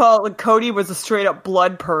 We call it, Cody was a straight up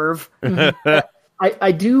blood perv.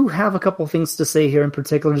 I do have a couple things to say here in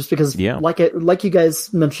particular, just because, like you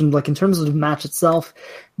guys mentioned, like in terms of the match itself,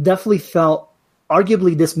 definitely felt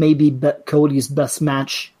arguably this may be Cody's best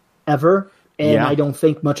match ever, and Yeah. I don't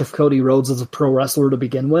think much of Cody Rhodes as a pro wrestler to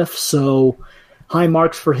begin with, so high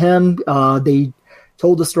marks for him. They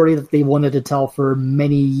told a story that they wanted to tell for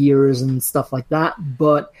many years and stuff like that,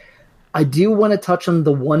 but I do want to touch on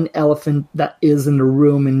the one elephant that is in the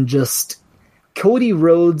room, and just Cody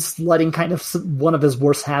Rhodes letting kind of one of his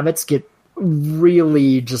worst habits get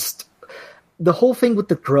really just the whole thing with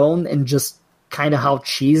the throne and just kind of how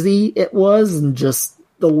cheesy it was, and just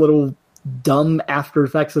the little dumb after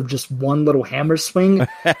effects of just one little hammer swing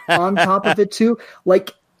on top of it too.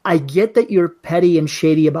 Like, I get that you're petty and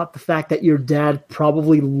shady about the fact that your dad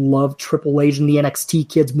probably loved Triple H and the NXT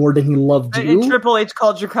kids more than he loved you. And Triple H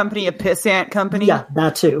called your company a pissant company. Yeah,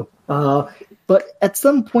 that too. But at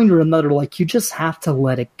some point or another, like, you just have to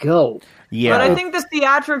let it go. Yeah. But I think the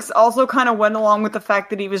theatrics also kind of went along with the fact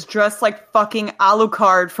that he was dressed like fucking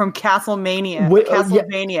Alucard from Castlevania.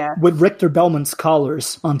 With Richter Bellman's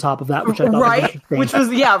collars on top of that, which I thought was Right? interesting. Which was,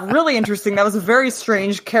 really interesting. That was a very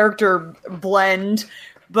strange character blend.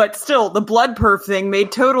 But still, the blood perf thing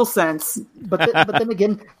made total sense. But then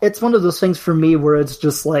again, it's one of those things for me where it's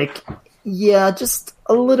just like, yeah, just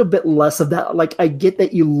a little bit less of that. Like, I get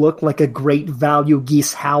that you look like a great value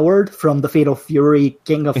Geese Howard from the Fatal Fury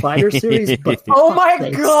King of Fighters series, but Oh my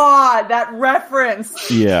sakes. god, that reference!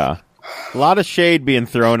 Yeah. A lot of shade being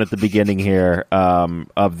thrown at the beginning here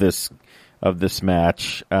of this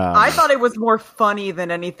match. I thought it was more funny than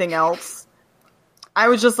anything else. I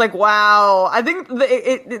was just like, wow. I think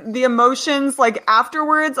the emotions, like,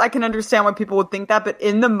 afterwards, I can understand why people would think that, but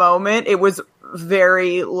in the moment, it was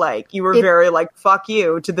very, like, you were very, like, fuck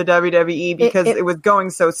you to the WWE because it was going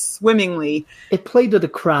so swimmingly. It played to the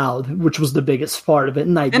crowd, which was the biggest part of it.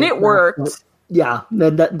 And it worked. But yeah,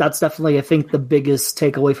 that's definitely, I think, the biggest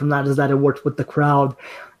takeaway from that is that it worked with the crowd.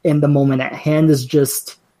 And the moment at hand is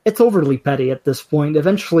just, it's overly petty at this point.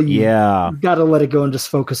 Eventually, you gotta let it go and just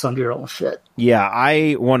focus on your own shit. Yeah,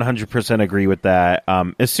 I 100% agree with that.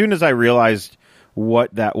 As soon as I realized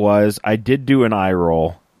what that was, I did do an eye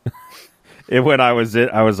roll. When I was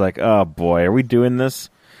like, oh boy, are we doing this?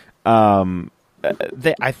 They got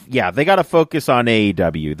to focus on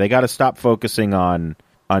AEW. They got to stop focusing on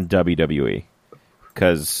WWE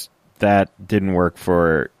because that didn't work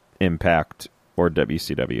for Impact or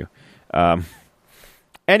WCW.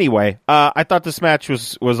 Anyway, I thought this match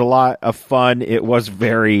was a lot of fun. It was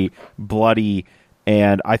very bloody,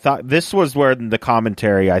 and I thought this was where the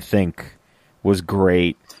commentary, I think, was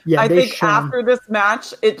great. Yeah, I think after this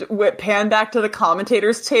match, it panned back to the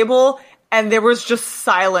commentators table, and there was just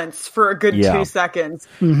silence for a good 2 seconds.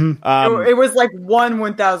 Mm-hmm. It was like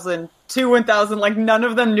 1,000, 2,000, like none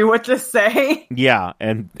of them knew what to say. Yeah,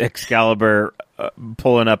 and Excalibur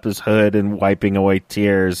pulling up his hood and wiping away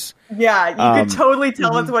tears. Yeah, you could totally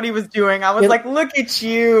tell that's what he was doing. I was like, look at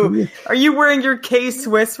you. Are you wearing your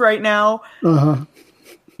K-Swiss right now? Uh-huh.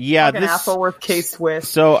 Yeah, like an asshole with K-Swiss.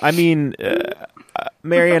 So, I mean,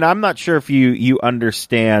 Marion, I'm not sure if you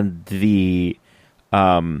understand the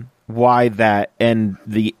why that end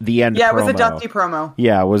the end. Yeah, promo. it was a Dusty promo.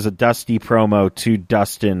 Yeah, it was a Dusty promo to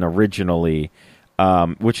Dustin originally,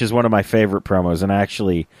 which is one of my favorite promos. And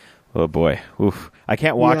actually, oh boy, I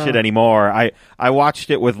can't watch it anymore. I watched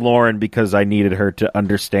it with Lauren because I needed her to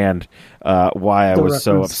understand why I was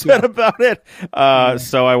so upset about it.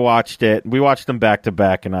 So I watched it. We watched them back to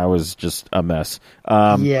back, and I was just a mess.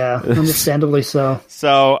 Understandably so.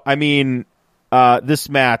 So, I mean, this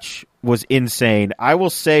match was insane. I will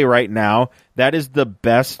say right now, that is the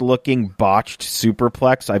best looking botched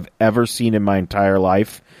superplex I've ever seen in my entire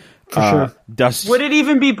life. For sure. Would it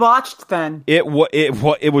even be botched then? It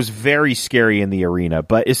was very scary in the arena,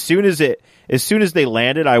 but as soon as they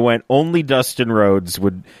landed, I went, only Dustin Rhodes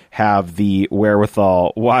would have the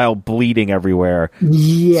wherewithal while bleeding everywhere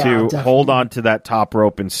to hold on to that top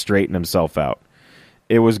rope and straighten himself out.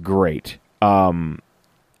 It was great. I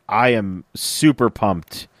am super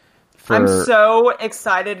pumped. I'm so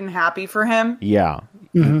excited and happy for him. Yeah.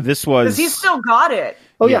 Mm-hmm. This was... Because he's still got it.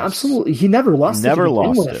 Oh, yeah, absolutely. He never lost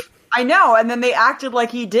it. I know, and then they acted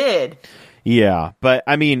like he did. Yeah, but,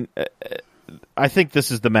 I mean, I think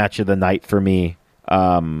this is the match of the night for me.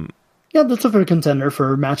 Yeah, that's a fair contender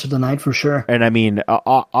for match of the night, for sure. And, I mean,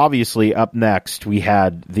 obviously, up next, we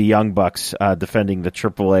had the Young Bucks defending the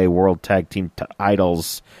AAA World Tag Team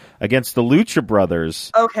titles against the Lucha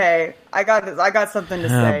Brothers. Okay, I got something to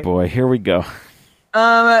say. Oh, boy, here we go.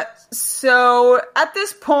 So, at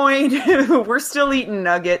this point, we're still eating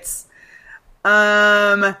nuggets.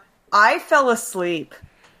 I fell asleep.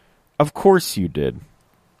 Of course you did.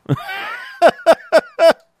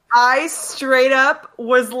 I straight up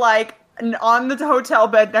was like, on the hotel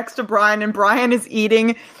bed next to Brian, and Brian is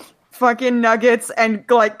eating fucking nuggets and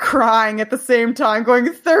like crying at the same time,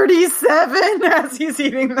 going 37 as he's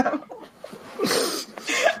eating them.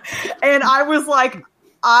 And I was like,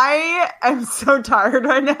 I am so tired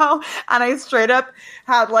right now, and I straight up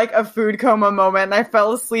had like a food coma moment, and I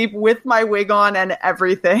fell asleep with my wig on and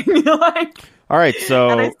everything. Like, all right, so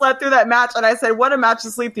and I slept through that match, and I said, "What a match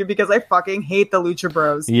to sleep through," because I fucking hate the Lucha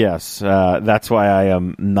Bros. yes, that's why I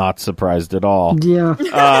am not surprised at all.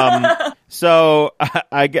 Yeah. So,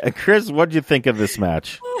 Chris, what did you think of this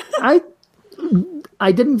match?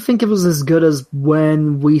 I didn't think it was as good as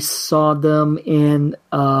when we saw them in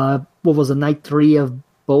what was it, night 3 of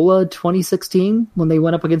Bola 2016 when they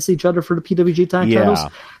went up against each other for the PWG tag titles.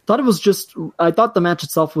 I thought the match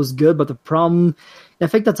itself was good, but the problem, I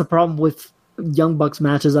think that's a problem with Young Bucks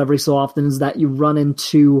matches every so often, is that you run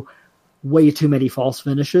into way too many false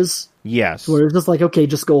finishes. Yes. Where it's just like, okay,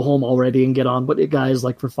 just go home already and get on. But guys,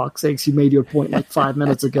 like, for fuck's sakes, you made your point like 5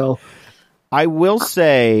 minutes ago. I will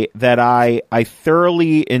say that I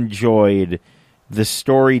thoroughly enjoyed the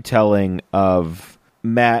storytelling of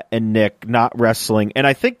Matt and Nick not wrestling, and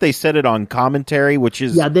I think they said it on commentary, which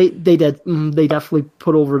is... Yeah, they did. They definitely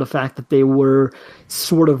put over the fact that they were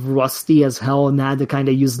sort of rusty as hell and had to kind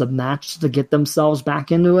of use the match to get themselves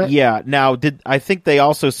back into it. Yeah, now, I think they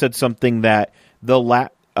also said something that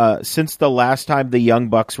since the last time the Young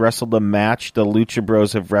Bucks wrestled a match, the Lucha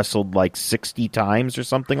Bros have wrestled like 60 times or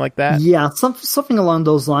something like that. Yeah, something along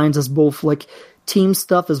those lines, as both like team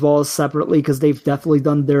stuff as well as separately, because they've definitely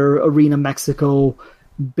done their Arena Mexico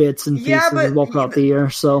bits and pieces as well throughout the year.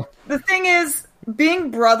 So the thing is,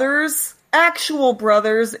 being brothers, actual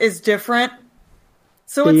brothers, is different.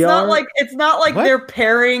 So it's not like What? they're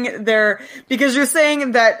pairing their, because you're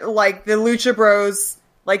saying that like the Lucha Bros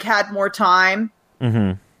like had more time,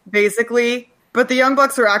 basically. But the Young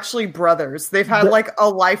Bucks are actually brothers. They've had like a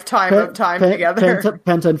lifetime of time together.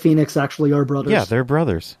 Penta and Phoenix actually are brothers. Yeah, they're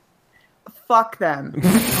brothers. Fuck them.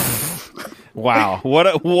 Wow,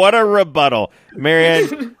 what a rebuttal.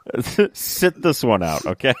 Marianne, sit this one out,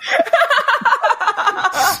 okay?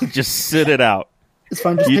 Just sit it out. It's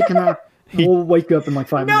fine, just take a nap. We'll wake you up in like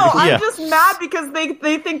 5 No, minutes. I'm just mad because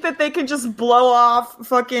they think that they can just blow off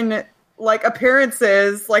fucking like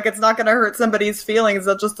appearances, like it's not going to hurt somebody's feelings.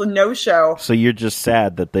 They'll just a no-show. So you're just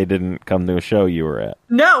sad that they didn't come to a show you were at.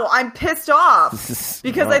 No, I'm pissed off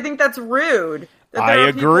because I think that's rude. That I there are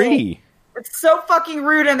agree. people- it's so fucking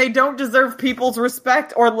rude, and they don't deserve people's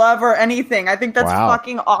respect or love or anything. I think that's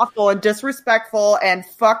fucking awful and disrespectful, and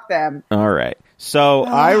fuck them. All right. So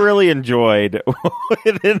I really enjoyed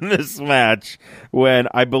within this match when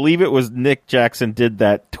I believe it was Nick Jackson did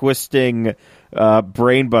that twisting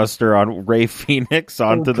brainbuster on Rey Fenix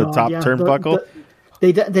onto the top turnbuckle.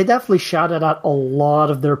 They definitely shouted out a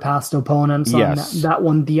lot of their past opponents on that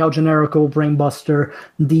one. The El Generico brainbuster,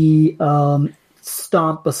 the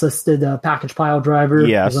stomp assisted package pile driver,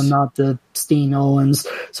 and not the Steen Owens.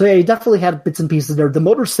 So yeah, he definitely had bits and pieces there. The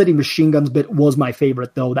Motor City Machine Guns bit was my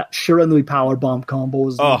favorite though. That Shiranui Powerbomb combo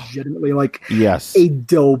was legitimately like a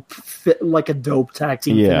dope tag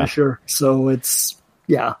team finisher. So it's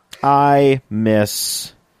I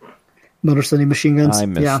miss Motor City Machine Guns. I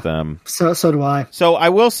miss them. So do I. So I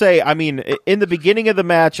will say, I mean, in the beginning of the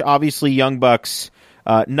match, obviously Young Bucks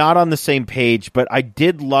not on the same page, but I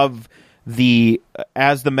did love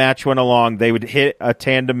as the match went along, they would hit a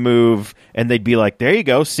tandem move and they'd be like, there you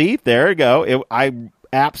go, see, there you go. I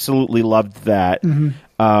absolutely loved that.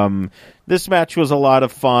 This match was a lot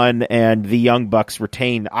of fun, and the Young Bucks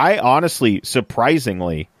retained. I honestly,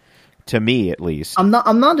 surprisingly, to me at least, I'm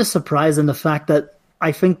not as surprised in the fact that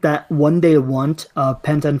I think that one they want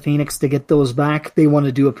Penta and Phoenix to get those back. They want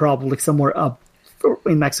to do it probably somewhere up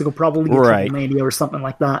in Mexico, probably Mania or something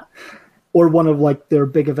like that. Or one of like their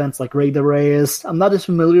big events like Rey de Reyes. I'm not as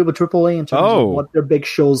familiar with AAA in terms of what their big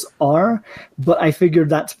shows are, but I figured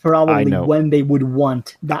that's probably when they would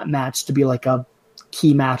want that match to be like a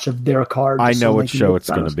key match of their card. I know what show it's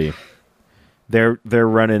going to be. They're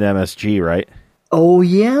running MSG, right? Oh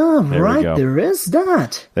yeah, right. There is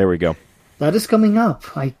that. There we go. That is coming up.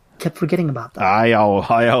 I kept forgetting about that. I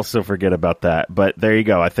also forget about that, but there you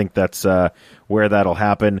go. I think that's where that'll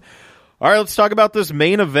happen. All right, let's talk about this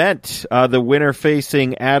main event. The winner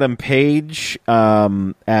facing Adam Page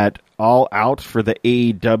at All Out for the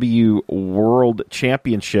AEW World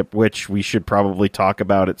Championship, which we should probably talk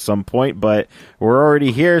about at some point, but we're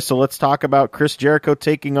already here, so let's talk about Chris Jericho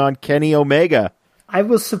taking on Kenny Omega. I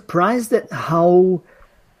was surprised at how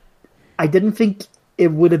I didn't think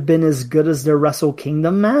it would have been as good as their Wrestle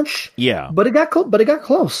Kingdom match. Yeah. But it got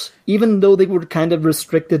close, even though they were kind of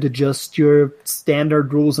restricted to just your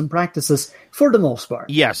standard rules and practices for the most part.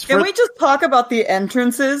 Yes. Can we just talk about the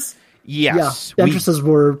entrances? Yes. Yeah, the entrances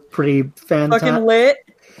were pretty fantastic. Fucking lit.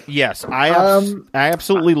 Yes. I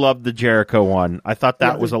absolutely loved the Jericho one. I thought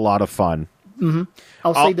that was a lot of fun.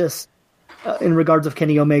 I'll say this. In regards of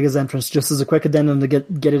Kenny Omega's entrance, just as a quick addendum to get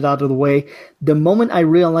it out of the way, the moment I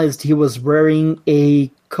realized he was wearing a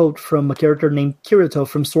coat from a character named Kirito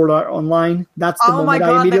from Sword Art Online, that's the moment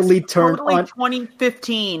I immediately turned on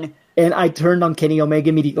 2015. And I turned on Kenny Omega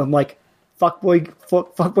immediately. I'm like, fuckboy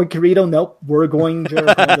Kirito, nope, we're going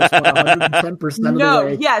Jericho on this one 110% of the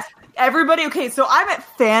way. Yes. Everybody, okay, so I'm at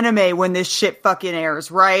Fanime when this shit fucking airs,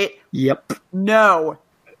 right? Yep. No.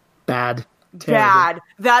 Bad. Terrible. Bad.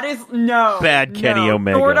 That is Bad Kenny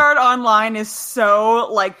Omega. Sword Art Online is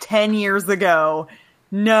so like 10 years ago.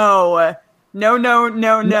 No. It's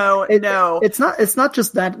not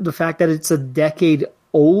just that the fact that it's a decade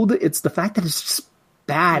old. It's the fact that it's just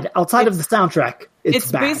bad. Outside of the soundtrack,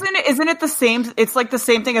 it's bad. Isn't it the same? It's like the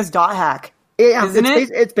same thing as Dot Hack. Yeah, isn't it?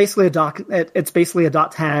 It's basically a dot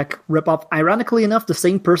hack ripoff. Ironically enough, the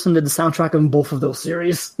same person did the soundtrack on both of those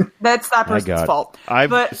series. That's that person's fault. I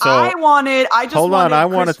want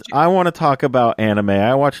to talk about anime.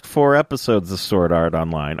 I watched 4 episodes of Sword Art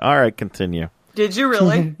Online. All right, continue. Did you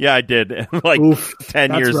really? Yeah, I did.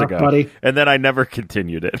 10 years ago, buddy. And then I never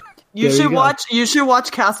continued it. You should watch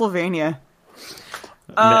Castlevania.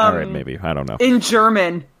 All right, maybe I don't know. In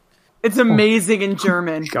German. It's amazing in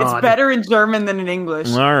German. It's better in German than in English.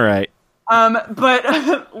 All right.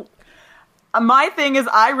 But my thing is,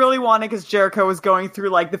 I really wanted, because Jericho was going through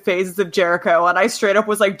like the phases of Jericho, and I straight up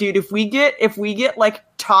was like, dude, if we get like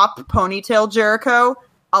top ponytail Jericho,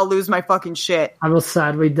 I'll lose my fucking shit. I was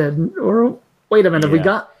sad we didn't. Or wait a minute,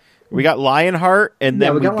 yeah. we got Lionheart, and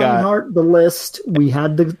then we got Lionheart. The list. We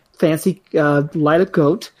had the fancy light up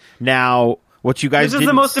coat. Now. This is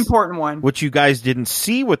the most important one. What you guys didn't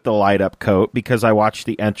see with the light up coat, because I watched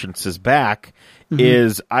the entrances back,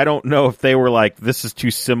 is I don't know if they were like, this is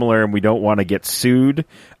too similar and we don't want to get sued.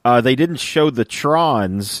 They didn't show the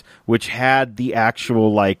Trons, which had the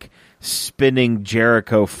actual like spinning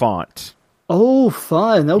Jericho font. Oh,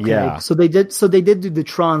 fun. Okay. Yeah. So they did do the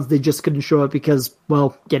Trons. They just couldn't show it because,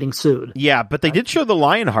 well, getting sued. Yeah, but they did show the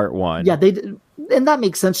Lionheart one. Yeah, they did. And that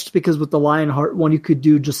makes sense because with the Lionheart one, you could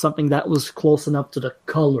do just something that was close enough to the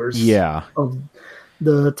colors of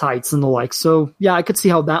the tights and the like. So, yeah, I could see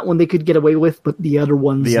how that one they could get away with, but the other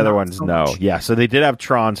ones no. Much. Yeah, so they did have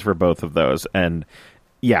Trons for both of those. And,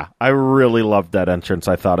 yeah, I really loved that entrance.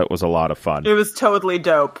 I thought it was a lot of fun. It was totally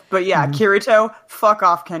dope. But, yeah, Kirito, fuck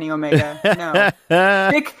off, Kenny Omega.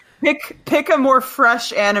 No. Pick a more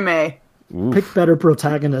fresh anime. Oof. Pick better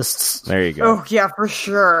protagonists. There you go. Oh, yeah, for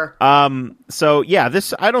sure. So, yeah,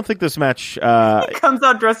 I don't think this match... He comes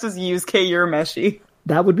out dressed as Yusuke Urameshi.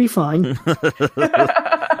 That would be fine.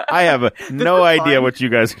 I have no idea what you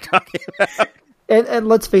guys are talking about. And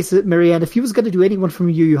let's face it, Marianne, if he was going to do anyone from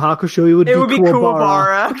Yu Yu Hakusho, it would be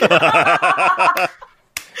Kuwabara.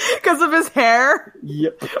 Because of his hair?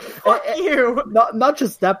 Yep. Fuck you. Not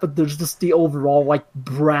just that, but there's just the overall, like,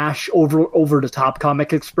 brash, over-the-top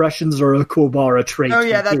comic expressions are a Kuwabara trait. Oh,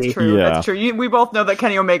 yeah, that's true. Yeah. That's true. We both know that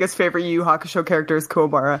Kenny Omega's favorite Yu Yu Hakusho character is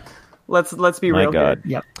Kuwabara. Let's be real God.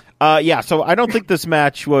 here. Yep. Yeah, so I don't think this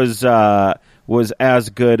match was as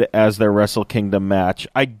good as their Wrestle Kingdom match.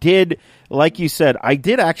 I did, like you said,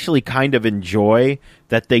 actually kind of enjoy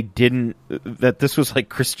that that this was like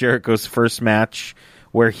Chris Jericho's first match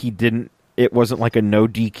where it wasn't like a no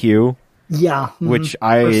DQ. Yeah. Which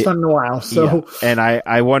first time in a while, so. Yeah. And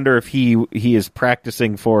I wonder if he is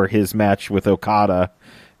practicing for his match with Okada,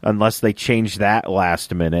 unless they change that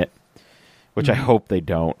last minute, which I hope they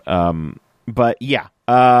don't. But yeah,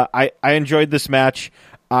 I enjoyed this match.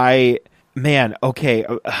 Did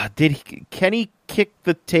Kenny kick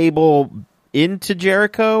the table into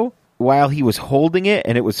Jericho while he was holding it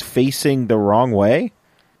and it was facing the wrong way?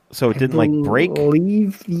 So it didn't break?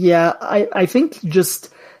 Yeah, I think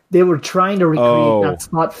just they were trying to recreate that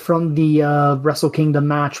spot from the Wrestle Kingdom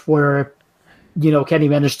match where, Kenny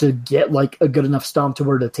managed to get like a good enough stomp to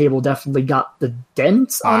where the table definitely got the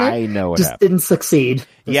dents on it. I know what just happened. Didn't succeed.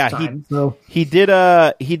 He did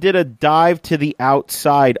a dive to the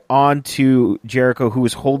outside onto Jericho, who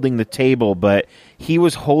was holding the table, but he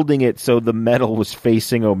was holding it so the metal was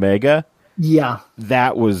facing Omega. Yeah,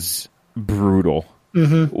 that was brutal.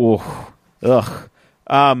 Mm-hmm. Ugh.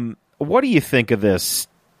 What do you think of this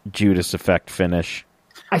Judas Effect finish?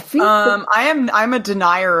 I think I'm a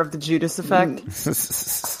denier of the Judas Effect.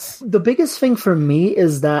 The biggest thing for me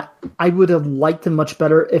is that I would have liked it much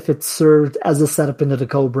better if it served as a setup into the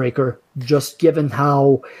code breaker, just given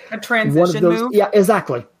how A transition move? Yeah,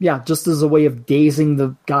 exactly. Yeah, just as a way of dazing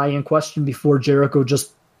the guy in question before Jericho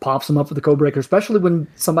just pops him up with the code breaker, especially when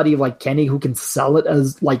somebody like Kenny who can sell it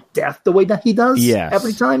as like death the way that he does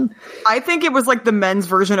every time. I think it was like the men's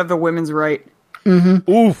version of the women's right.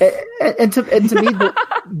 Oof. And to me,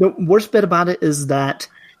 the worst bit about it is that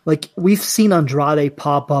like we've seen Andrade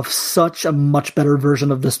pop off such a much better version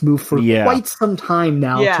of this move for quite some time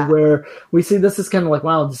now, to where we see this is kind of like,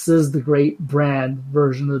 wow, this is the great brand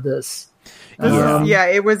version of this.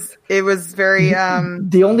 It was very.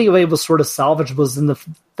 The only way it was sort of salvaged was in the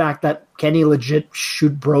fact that Kenny legit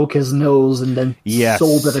broke his nose and then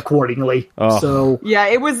sold it accordingly. So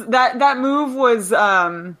it was that move was.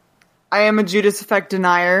 I am a Judas Effect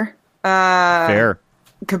denier. Fair.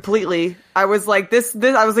 Completely. I was like this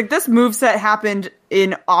moveset happened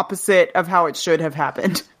in opposite of how it should have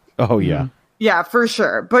happened. Oh yeah. Yeah, for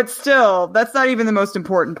sure. But still, that's not even the most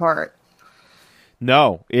important part.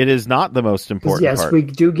 No, it is not the most important part. Yes, we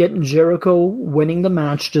do get Jericho winning the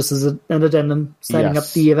match just as an addendum, setting up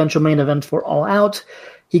the eventual main event for All Out.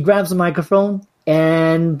 He grabs the microphone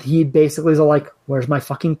and he basically is like, "Where's my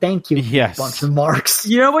fucking thank you?" Yes. Bunch of marks.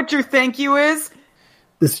 You know what your thank you is?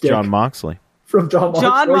 This dick. John Moxley. From John Moxley.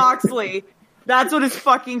 John Moxley. That's what his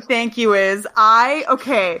fucking thank you is.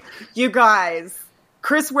 Okay, you guys.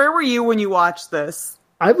 Chris, where were you when you watched this?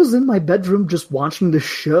 I was in my bedroom just watching the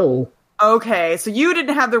show. Okay, so you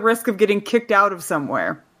didn't have the risk of getting kicked out of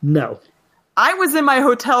somewhere. No. I was in my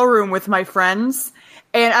hotel room with my friends,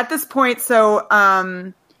 and at this point,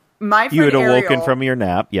 my friend You had awoken Ariel, from your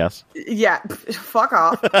nap, yes. Yeah, fuck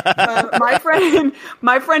off.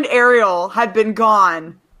 My friend Ariel had been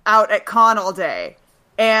gone out at con all day,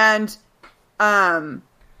 and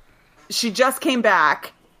she just came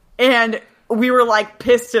back, and we were like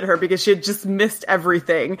pissed at her because she had just missed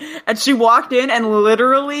everything, and she walked in and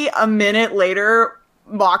literally a minute later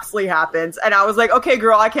Moxley happens, and I was like, okay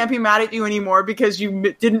girl, I can't be mad at you anymore because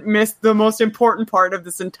you didn't miss the most important part of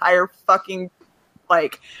this entire fucking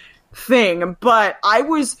like thing. But I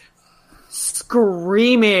was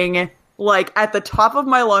screaming like at the top of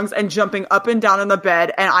my lungs and jumping up and down in the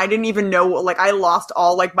bed, and I didn't even know, like I lost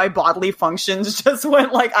all like my bodily functions, just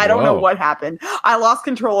went like, I don't know what happened. I lost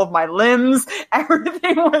control of my limbs.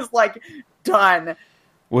 Everything was like done.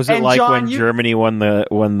 Was it like John, when Germany won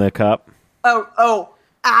the cup? Oh,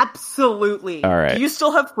 absolutely. All right. Do you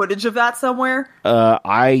still have footage of that somewhere?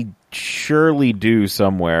 I surely do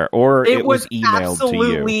somewhere, or it was emailed to you.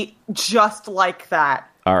 Absolutely just like that.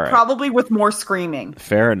 All right. Probably with more screaming.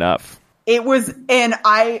 Fair enough. It was, and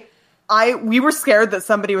we were scared that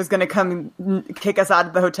somebody was going to come kick us out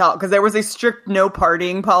of the hotel because there was a strict no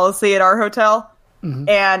partying policy at our hotel,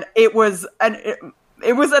 and it was at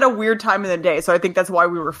a weird time of the day, so I think that's why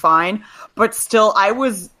we were fine. But still, I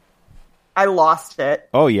lost it.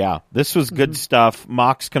 Oh yeah, this was good stuff.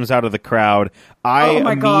 Mox comes out of the crowd. Oh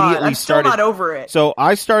my god, I'm still not over it. So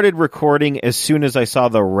I started recording as soon as I saw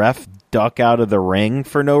the ref duck out of the ring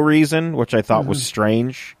for no reason, which I thought was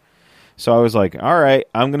strange. So I was like, all right,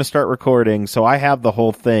 I'm going to start recording. So I have the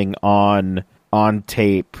whole thing on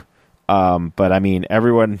tape. But I mean,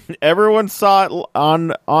 everyone saw it on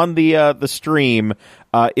the stream.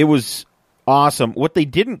 It was awesome. What they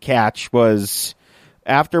didn't catch was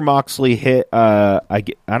after Moxley hit, I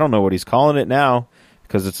don't know what he's calling it now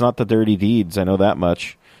because it's not the Dirty Deeds. I know that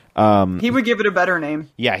much. He would give it a better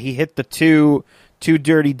name. Yeah, he hit the two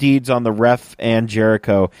Dirty Deeds on the ref and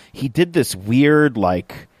Jericho. He did this weird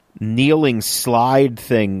like kneeling slide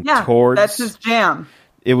thing towards. That's his jam.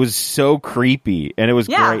 It was so creepy, and it was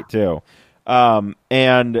great too.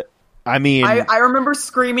 And I mean, I remember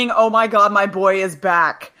screaming, "Oh my god, my boy is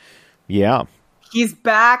back!" Yeah, he's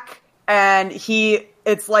back, and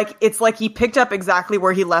it's like he picked up exactly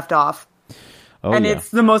where he left off. Oh, and it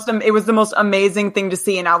was the most amazing thing to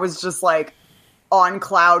see, and I was just like on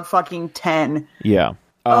cloud fucking 10. Yeah.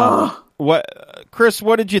 Chris,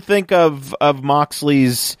 what did you think of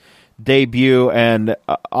Moxley's debut? And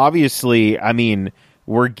obviously, I mean,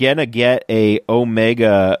 we're gonna get a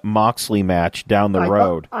Omega Moxley match down the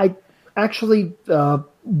road. I actually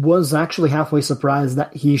was halfway surprised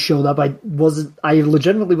that he showed up. I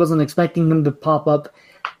legitimately wasn't expecting him to pop up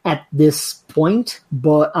at this point,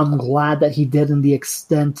 but I'm glad that he did in the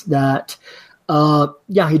extent that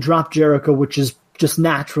he dropped Jericho, which is just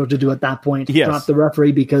natural to do at that point. Yes. Drop the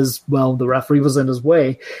referee because, well, the referee was in his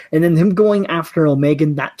way. And then him going after Omega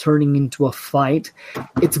and that turning into a fight.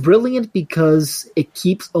 It's brilliant because it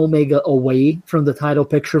keeps Omega away from the title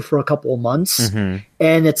picture for a couple of months. And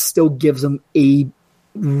it still gives him a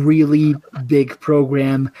really big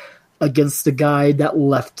program against the guy that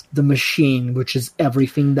left the machine, which is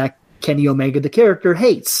everything that Kenny Omega, the character,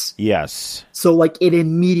 hates. Yes. So, like, it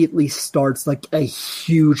immediately starts, like, a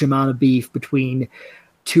huge amount of beef between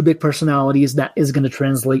two big personalities that is going to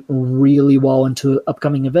translate really well into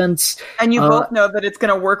upcoming events. And you both know that it's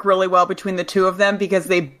going to work really well between the two of them because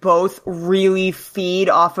they both really feed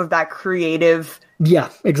off of that creative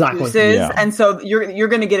exactly. Yeah. And so you're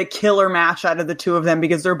going to get a killer match out of the two of them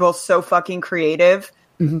because they're both so fucking creative.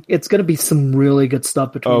 It's going to be some really good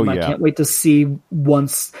stuff between them. I can't wait to see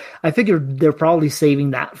once. I figure they're probably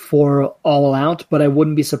saving that for All Out, but I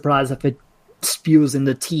wouldn't be surprised if it spews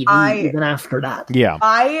into TV even after that. Yeah.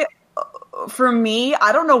 For me,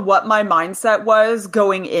 I don't know what my mindset was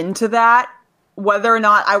going into that. Whether or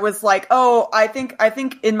not I was like, I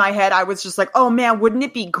think in my head I was just like, oh man, wouldn't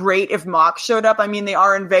it be great if Mox showed up? I mean, they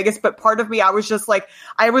are in Vegas, but part of me, I was just like,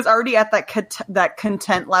 I was already at that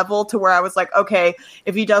content level to where I was like, okay,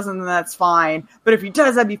 if he doesn't, then that's fine. But if he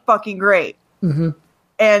does, that'd be fucking great. Mm-hmm.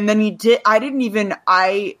 And then he did.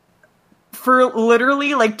 For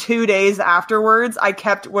literally like 2 days afterwards, I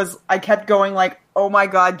kept going like, oh my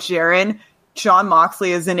god, Jaren, Jon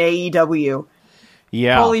Moxley is in AEW.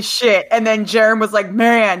 Yeah. Holy shit. And then Jaren was like,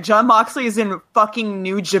 man, Jon Moxley is in fucking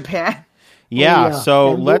New Japan. Yeah,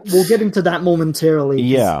 so and let's... We'll get into that momentarily.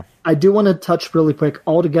 Yeah. I do want to touch really quick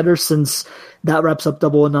altogether since that wraps up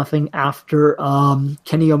Double or Nothing after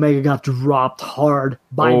Kenny Omega got dropped hard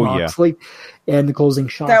by Moxley and the closing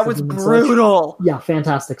shot. That was brutal. Yeah,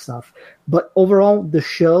 fantastic stuff. But overall, the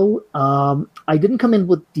show, I didn't come in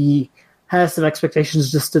with the highest of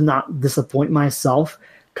expectations just to not disappoint myself.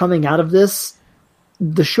 Coming out of this,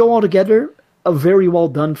 the show altogether, very well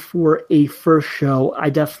done for a first show. I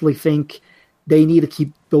definitely think they need to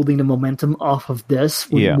keep building the momentum off of this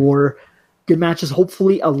with more good matches.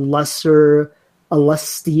 Hopefully a less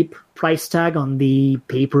steep price tag on the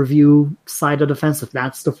pay-per-view side of the fence, if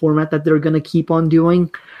that's the format that they're going to keep on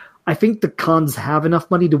doing. I think the cons have enough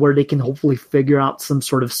money to where they can hopefully figure out some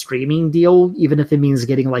sort of streaming deal, even if it means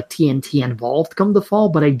getting like TNT involved come the fall.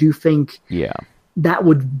 But I do think that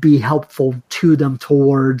would be helpful to them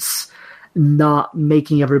towards not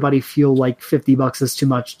making everybody feel like $50 is too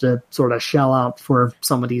much to sort of shell out for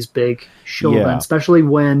some of these big show events, especially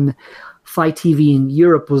when Fight TV in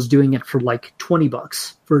Europe was doing it for like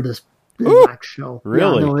 $20 for this exact show.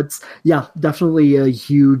 Really? Yeah, no, it's definitely a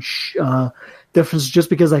huge difference just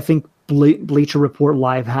because I think Bleacher Report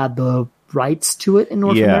Live had the rights to it in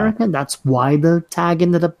North America, and that's why the tag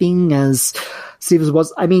ended up being as steep as it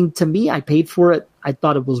was. I mean, to me, I paid for it. I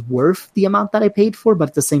thought it was worth the amount that I paid for, but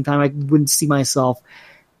at the same time, I wouldn't see myself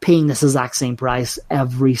paying this exact same price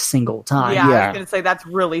every single time. Yeah, I was going to say that's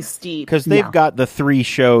really steep. Because they've got the 3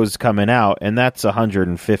 shows coming out, and that's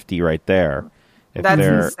 $150 right there. That's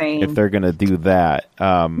insane. If they're going to do that.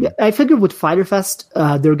 I figured with Fyter Fest,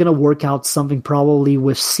 they're going to work out something probably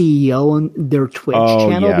with CEO and their Twitch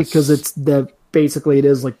channel because basically it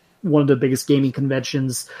is like one of the biggest gaming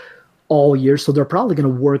conventions all year. So they're probably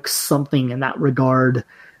going to work something in that regard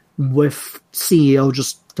with CEO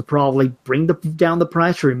just to probably bring down the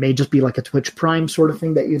price, or it may just be like a Twitch Prime sort of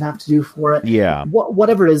thing that you'd have to do for it. Yeah.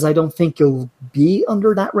 Whatever it is, I don't think it'll be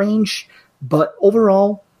under that range. But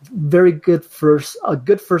overall, very good first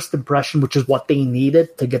impression, which is what they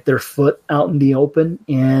needed to get their foot out in the open.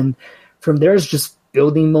 And from there is just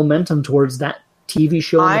building momentum towards that TV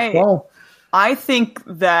show in the fall. I think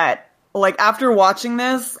that, like, after watching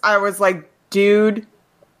this, I was like,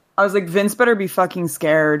 Vince better be fucking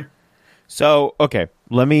scared. So, okay,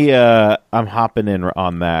 let me, I'm hopping in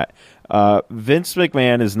on that. Vince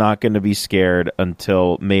McMahon is not going to be scared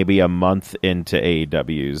until maybe a month into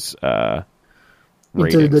AEW's,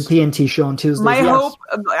 ratings. Into the TNT show on Tuesday. My hope,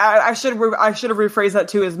 I should have rephrased that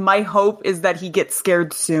too, is my hope is that he gets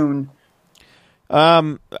scared soon.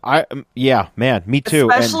 Man, me too.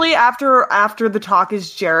 Especially after the Talk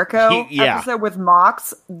is Jericho episode with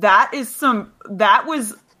Mox. That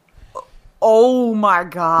was oh my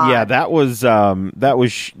god. Yeah, that was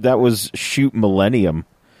shoot millennium.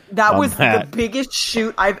 That was the biggest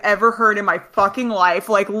shoot I've ever heard in my fucking life.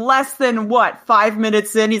 Like, less than 5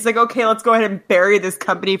 minutes in, he's like, okay, let's go ahead and bury this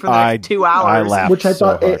company for the next 2 hours. I laughed Which I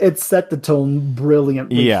thought it set the tone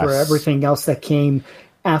brilliantly for everything else that came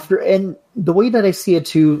after. And the way that I see it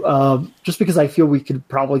too, just because I feel we could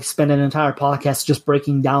probably spend an entire podcast just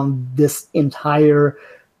breaking down this entire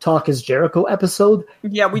Talk is Jericho episode.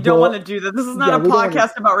 Yeah, we don't want to do that. This is not a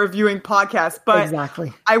podcast about reviewing podcasts, but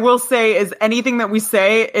exactly. I will say is anything that we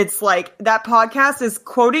say, it's like that podcast is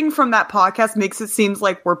quoting from that podcast makes it seem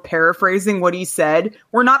like we're paraphrasing what he said.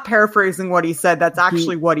 We're not paraphrasing what he said. That's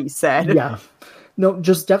actually what he said. Yeah. No,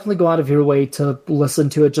 just definitely go out of your way to listen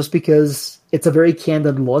to it, just because it's a very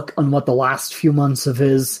candid look on what the last few months of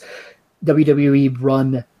his WWE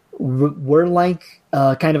run were like.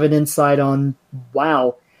 Kind of an insight on,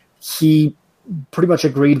 wow, he pretty much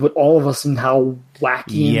agreed with all of us in how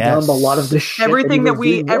wacky and dumb a lot of this shit. Everything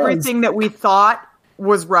that we thought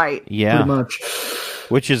was right. Yeah, pretty much.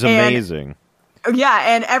 Which is amazing.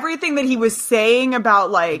 And everything that he was saying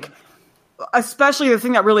about, like, especially the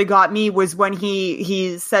thing that really got me was when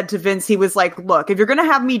he said to Vince, he was like, look, if you're going to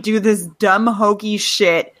have me do this dumb, hokey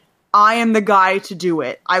shit, I am the guy to do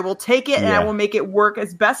it. I will take it and I will make it work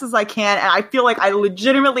as best as I can. And I feel like I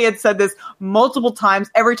legitimately had said this multiple times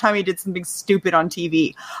every time he did something stupid on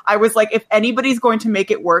TV. I was like, if anybody's going to make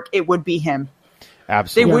it work, it would be him.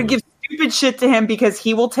 Absolutely. They would give stupid shit to him because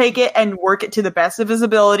he will take it and work it to the best of his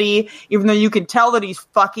ability, even though you can tell that he's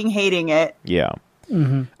fucking hating it. Yeah.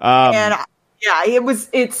 And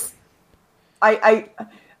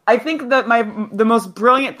I think that the most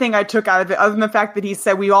brilliant thing I took out of it, other than the fact that he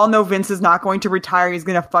said, we all know Vince is not going to retire, he's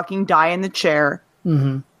going to fucking die in the chair.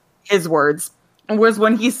 Mm-hmm. His words. Was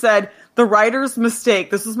when he said, the writer's mistake,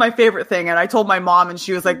 this was my favorite thing, and I told my mom, and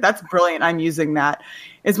she was like, that's brilliant, I'm using that.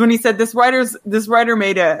 Is when he said, this writer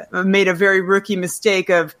made a very rookie mistake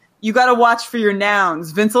of, you got to watch for your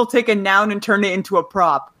nouns. Vince will take a noun and turn it into a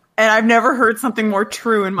prop. And I've never heard something more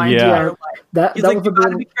true in my entire life. He's like, you got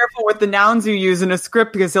to be careful with the nouns you use in a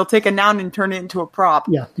script because he'll take a noun and turn it into a prop.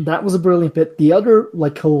 Yeah, that was a brilliant bit. The other,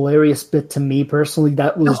 like, hilarious bit to me personally,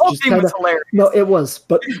 that was the whole just thing was hilarious. No, it was.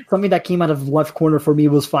 But something that came out of left corner for me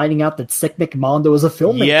was finding out that Sick Nick Mondo is a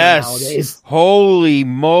filmmaker nowadays. Holy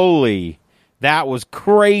moly. That was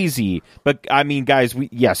crazy. But, I mean, guys, we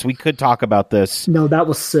could talk about this. No, that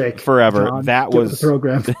was sick. Forever. John, that was the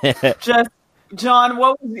program. John,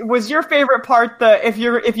 what was your favorite part? If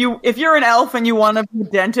you're an elf and you want to be a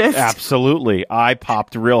dentist, absolutely, I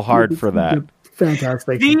popped real hard for that.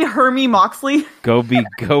 Fantastic. The Hermie Moxley, go be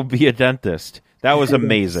a dentist. That was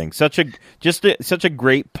amazing. Such a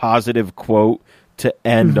great positive quote to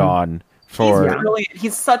end on. He's brilliant.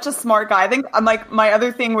 He's such a smart guy. I think my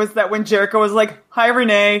other thing was that when Jericho was like, "Hi,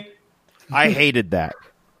 Renee," I hated that.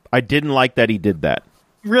 I didn't like that he did that.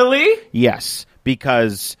 Really? Yes,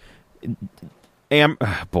 because.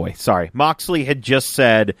 Moxley had just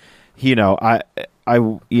said,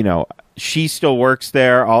 she still works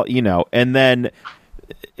there, and then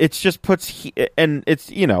it's just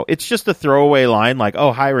it's just a throwaway line like,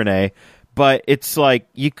 oh, hi, Renee. But it's like,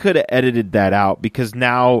 you could have edited that out because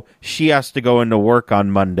now she has to go into work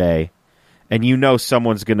on Monday and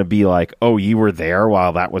someone's going to be like, oh, you were there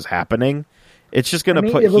while that was happening. It's just going to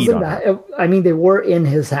put heat on it. They were in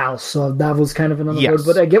his house, so that was kind of another word.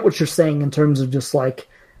 But I get what you're saying in terms of just like,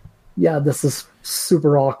 yeah, this is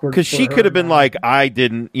super awkward. Because she could have been like, I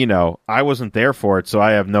didn't, I wasn't there for it, so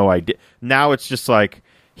I have no idea. Now it's just like,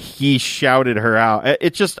 he shouted her out.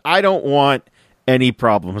 It's just, I don't want any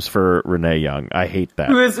problems for Renee Young. I hate that.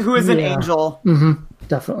 Who is an angel. Mm-hmm.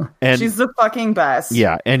 Definitely. And she's the fucking best.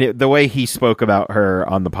 Yeah, and the way he spoke about her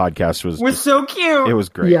on the podcast was so cute. It was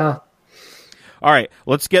great. Yeah. All right,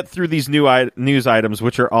 let's get through these news items,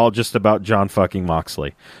 which are all just about John fucking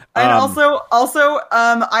Moxley. And also,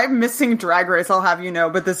 I'm missing Drag Race. I'll have you know,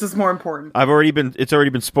 but this is more important. It's already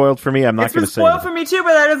been spoiled for me. I'm not going to say. It's been spoiled for me too,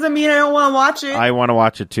 but that doesn't mean I don't want to watch it. I want to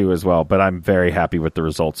watch it too as well, but I'm very happy with the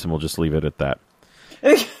results, and we'll just leave it at that.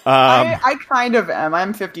 I kind of am.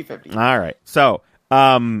 I'm 50-50. All right, so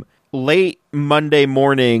late Monday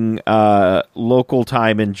morning, local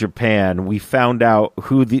time in Japan, we found out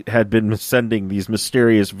who had been sending these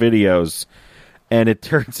mysterious videos, and it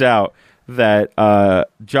turns out that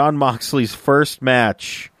John Moxley's first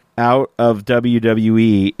match out of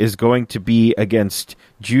WWE is going to be against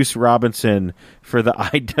Juice Robinson for the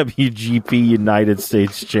IWGP United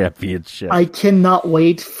States Championship. I cannot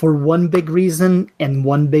wait for one big reason and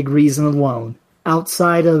one big reason alone.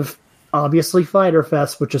 Outside of obviously Fyter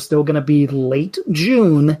Fest, which is still going to be late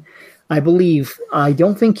June, I believe. I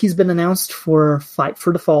don't think he's been announced for Fight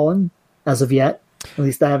for the Fallen as of yet. At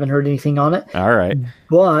least I haven't heard anything on it. All right.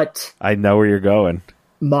 But I know where you're going.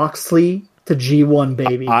 Moxley to G1,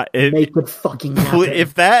 baby. Make it fucking happen.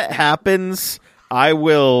 If that happens, I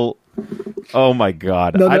will... Oh, my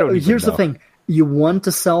God. No, I don't even here's know. the thing. You want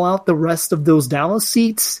to sell out the rest of those Dallas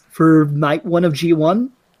seats for night one of G1?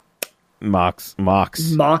 Mox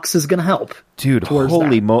is going to help. Dude,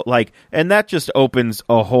 holy and that just opens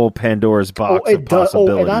a whole Pandora's box of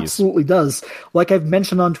possibilities. It absolutely does. Like I've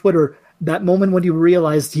mentioned on Twitter, that moment when you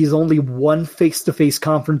realized he's only one face-to-face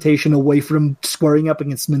confrontation away from squaring up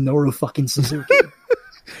against Minoru fucking Suzuki.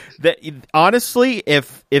 That honestly,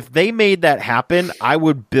 if they made that happen, I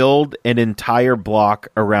would build an entire block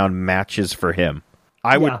around matches for him.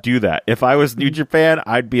 I would do that. If I was New Japan,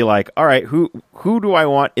 I'd be like, all right, who do I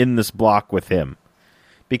want in this block with him?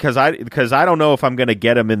 Because I don't know if I'm going to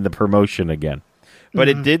get him in the promotion again. But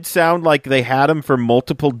it did sound like they had him for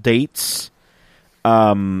multiple dates.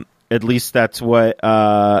 At least that's what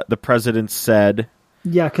the president said.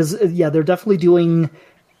 Yeah, because they're definitely doing.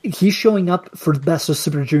 He's showing up for the Best of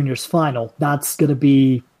Super Juniors final. That's going to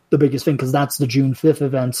be the biggest thing because that's the June 5th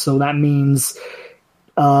event. So that means,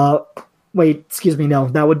 wait, excuse me, no,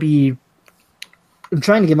 that would be. I'm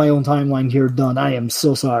trying to get my own timeline here done. I am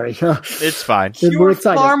so sorry. It's fine. You're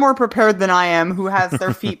far more prepared than I am, who has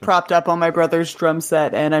their feet propped up on my brother's drum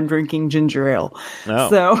set, and I'm drinking ginger ale. Oh.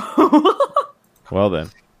 So, Well then.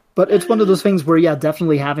 But it's one of those things where,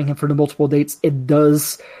 definitely having him for the multiple dates, it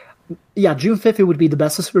does. Yeah, June 5th, it would be the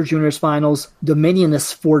Best of Super Juniors finals. Dominion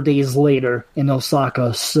is 4 days later in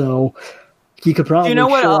Osaka, so he could probably. Do you know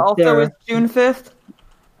what also is June 5th?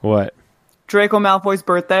 What? Draco Malfoy's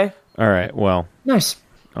birthday. All right. Well. Nice.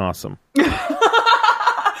 Awesome.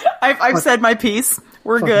 I've said my piece.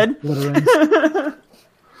 We're good.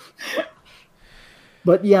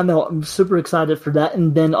 But no, I'm super excited for that.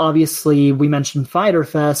 And then obviously we mentioned Fyter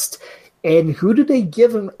Fest. And who did they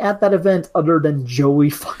give him at that event other than Joey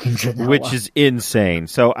fucking Janela? Which is insane.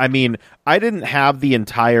 So, I mean, I didn't have the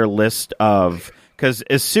entire list of... Because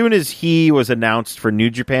as soon as he was announced for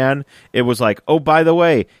New Japan, it was like, oh, by the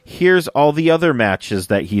way, here's all the other matches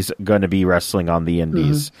that he's going to be wrestling on the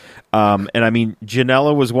Indies. And I mean,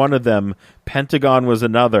 Janela was one of them. Pentagon was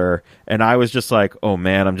another. And I was just like, oh,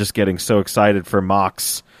 man, I'm just getting so excited for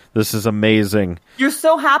Mox. This is amazing. You're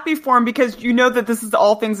so happy for him because you know that this is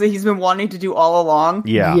all things that he's been wanting to do all along.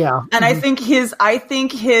 Yeah. And I think his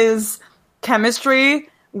chemistry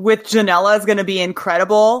with Janela is going to be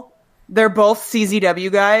incredible. They're both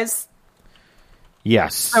CZW guys.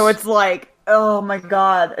 Yes. So it's like, oh my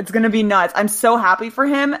God, it's going to be nuts. I'm so happy for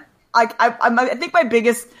him. I think my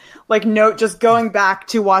biggest note, just going back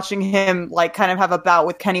to watching him kind of have a bout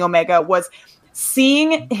with Kenny Omega, was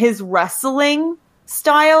seeing his wrestling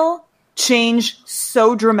style change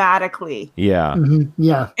so dramatically. Yeah. Mm-hmm.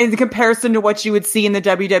 Yeah. In comparison to what you would see in the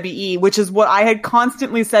WWE, which is what I had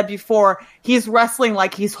constantly said before. He's wrestling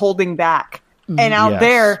like he's holding back. And out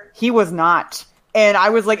there, he was not. And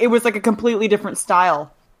I was like, it was like a completely different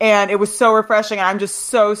style. And it was so refreshing. And I'm just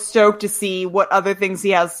so stoked to see what other things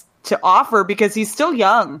he has to offer because he's still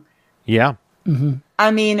young. Yeah. Mm-hmm.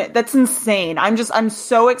 I mean, that's insane. I'm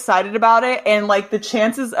so excited about it. And the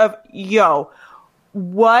chances of,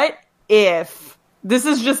 what if this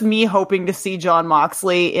is just me hoping to see Jon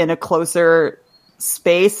Moxley in a closer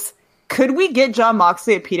space? Could we get Jon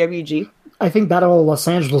Moxley at PWG? I think Battle of Los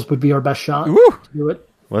Angeles would be our best shot Woo! to do it.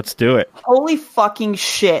 Let's do it. Holy fucking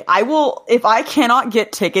shit. I will, if I cannot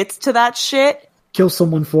get tickets to that shit, kill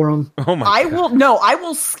someone for them. Oh my God. I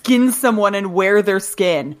will skin someone and wear their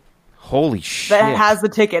skin. Holy shit. That has the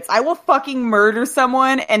tickets. I will fucking murder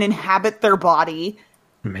someone and inhabit their body.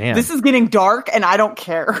 Man. This is getting dark and I don't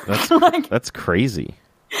care. That's crazy.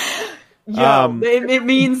 It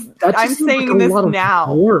means I'm saying this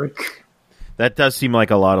now. Work. That does seem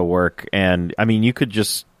like a lot of work, and I mean, you could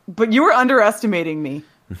just... But you were underestimating me.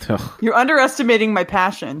 You're underestimating my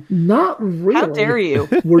passion. Not really. How dare you?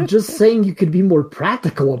 We're just saying you could be more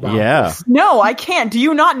practical about this. No, I can't. Do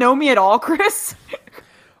you not know me at all, Chris?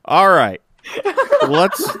 All right.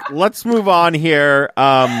 Let's move on here.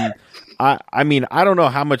 I mean, I don't know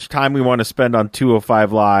how much time we want to spend on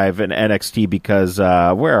 205 Live and NXT because where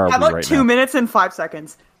are we right now? How about 2 minutes and 5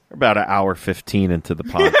 seconds? We're about an hour 15 into the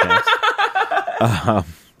podcast.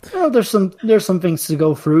 Well, there's some things to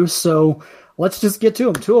go through, so let's just get to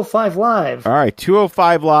them. 205 Live. All right,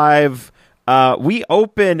 205 Live. We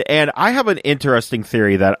open, and I have an interesting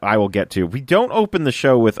theory that I will get to. We don't open the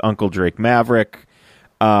show with Uncle Drake Maverick,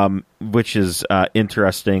 which is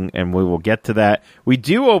interesting, and we will get to that. We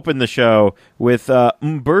do open the show with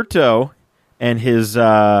Humberto and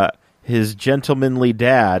his gentlemanly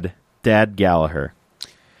dad Gallagher.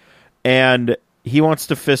 And he wants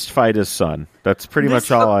to fist fight his son. That's pretty much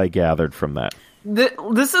all I gathered from that.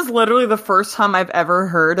 This is literally the first time I've ever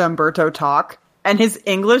heard Humberto talk, and his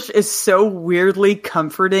English is so weirdly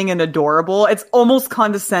comforting and adorable. It's almost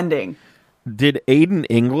condescending. Did Aiden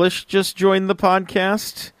English just join the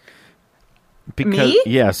podcast? Me?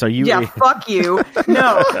 Yes, are you? Yeah, fuck you.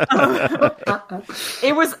 No.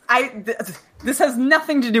 It was... This has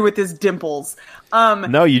nothing to do with his dimples.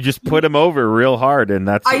 No, you just put him over real hard, and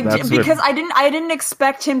that's I didn't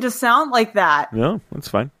expect him to sound like that. No, that's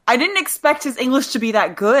fine. I didn't expect his English to be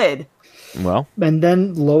that good. Well, And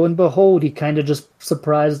then, lo and behold, he kind of just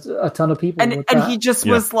surprised a ton of people. And he just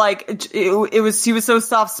was like, he was so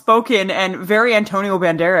soft spoken and very Antonio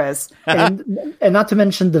Banderas. and not to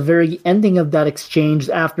mention the very ending of that exchange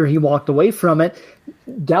after he walked away from it,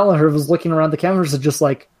 Gallagher was looking around the cameras and just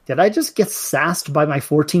like, did I just get sassed by my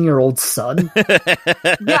 14-year-old son?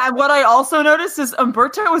 Yeah, and what I also noticed is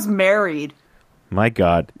Humberto was married. my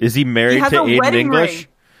God, is he He married has to a Aiden wedding English? ring.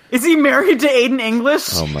 Is he married to Aiden English?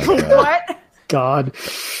 Oh my God. What? God.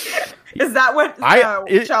 Is that what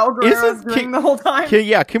Chao Guerrero was doing the whole time?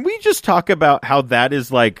 Can we just talk about how that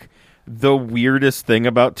is like the weirdest thing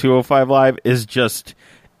about 205 Live is just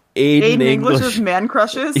Aiden English's man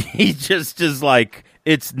crushes? He just is like,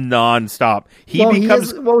 it's nonstop. He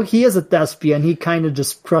is a thespian. He kind of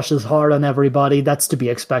just crushes hard on everybody. That's to be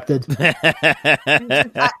expected.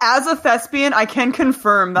 As a thespian, I can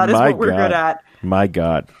confirm that is what we're good at. My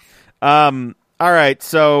God. All right,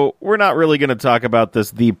 so we're not really going to talk about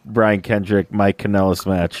the Brian Kendrick, Mike Kanellis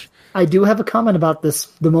match. I do have a comment about this.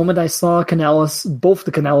 The moment I saw Kanellis, both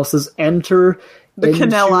the Kanellises enter The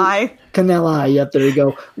Canelli. Canelli, yep, there you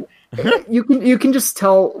go. You can just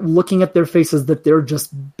tell looking at their faces that they're just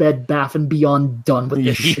Bed Bath and Beyond done with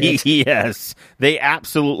this shit. Yes, they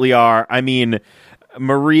absolutely are. I mean,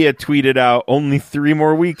 Maria tweeted out only 3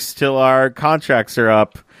 more weeks till our contracts are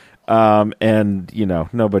up. And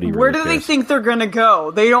nobody really Where do they cares. think they're gonna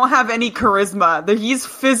go? They don't have any charisma. He's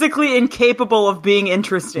physically incapable of being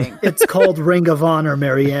interesting. It's called Ring of Honor,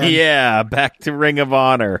 Marianne. Yeah, back to Ring of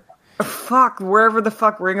Honor. Fuck, wherever the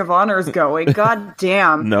fuck Ring of Honor is going. God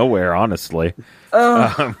damn. Nowhere, honestly.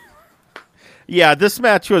 Yeah, this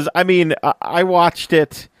match was, I watched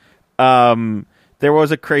it. There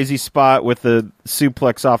was a crazy spot with the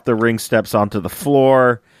suplex off the ring steps onto the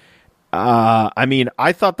floor.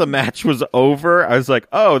 I thought the match was over. I was like,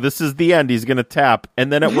 oh, this is the end. He's going to tap.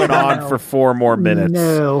 And then it went on for 4 more minutes.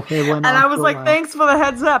 No, it went on. And I was like, thanks for the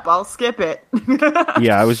heads up. I'll skip it.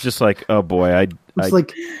 Yeah, I was just like, oh boy.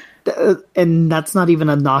 And that's not even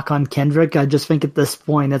a knock on Kendrick. I just think at this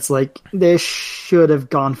point, it's like, this should have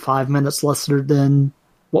gone 5 minutes lesser than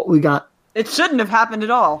what we got. It shouldn't have happened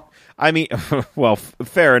at all. Well,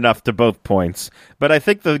 fair enough to both points. But I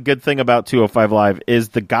think the good thing about 205 Live is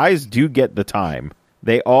the guys do get the time.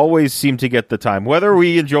 They always seem to get the time. Whether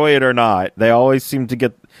we enjoy it or not, they always seem to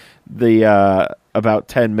get the about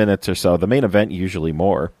 10 minutes or so. The main event usually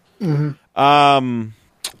more. Mm-hmm.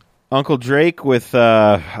 Uncle Drake with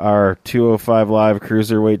our 205 Live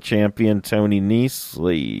Cruiserweight champion, Tony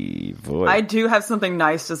Nese. I do have something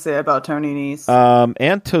nice to say about Tony Nese.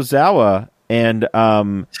 And Tozawa. And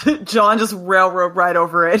John just railroad right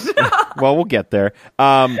over it. Well, we'll get there.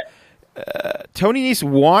 Tony Nese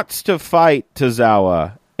wants to fight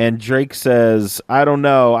Tozawa, and Drake says, I don't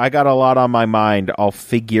know. I got a lot on my mind. I'll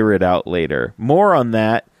figure it out later. More on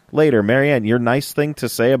that later. Marianne, your nice thing to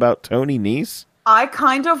say about Tony Nese? I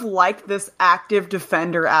kind of like this active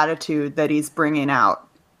defender attitude that he's bringing out.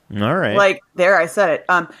 All right. Like, there, I said it.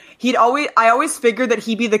 I always figured that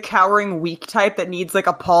he'd be the cowering weak type that needs like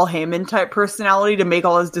a Paul Heyman type personality to make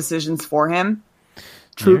all his decisions for him.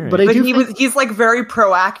 True, Right. but He's like very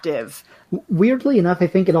proactive. Weirdly enough, I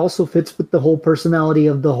think it also fits with the whole personality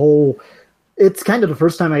of the whole. It's kind of the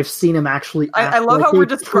first time I've seen him actually. I love like how we're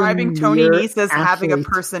describing Tony premier Nese as having a athlete.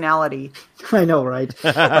 personality. I know, right?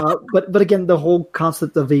 But again, the whole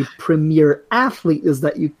concept of a premier athlete is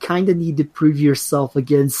that you kind of need to prove yourself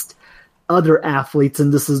against other athletes,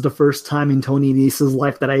 and this is the first time in Tony Nese's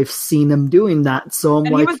life that I've seen him doing that. So I'm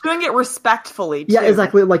And like, he was doing it respectfully, too. yeah,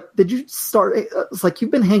 exactly. Like, did you start? It's like you've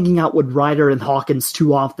been hanging out with Ryder and Hawkins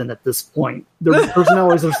too often at this point. Their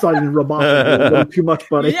personalities are starting to rub off a little too much,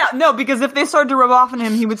 buddy. Yeah, no, because if they started to rub off on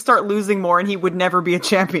him, he would start losing more and he would never be a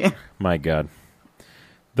champion. My God.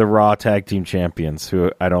 The Raw Tag Team Champions,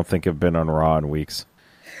 who I don't think have been on Raw in weeks.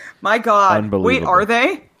 My God. Unbelievable. Wait, are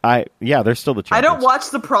they? Yeah, they're still the I champions. don't watch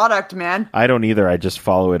the product, man. I don't either. I just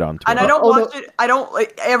follow it on Twitter. And I don't watch it. I don't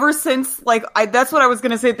like ever since that's what I was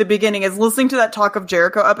going to say at the beginning is listening to that Talk of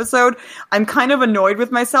Jericho episode. I'm kind of annoyed with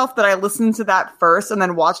myself that I listened to that first and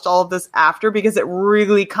then watched all of this after because it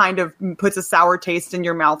really kind of puts a sour taste in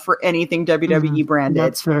your mouth for anything WWE branded.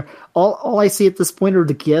 That's fair. All I see at this point are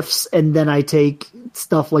the GIFs, and then I take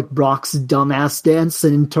stuff like Brock's dumbass dance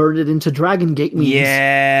and turn it into Dragon Gate memes.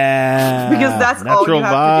 Yeah. Because that's all you Natural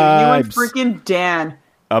have to do. You and vibes. freaking Dan.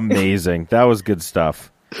 Amazing. That was good stuff.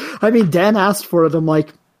 I mean, Dan asked for it. I'm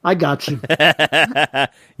like, I got you.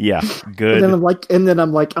 Yeah, And good. then I'm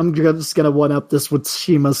like, I'm just gonna one up this with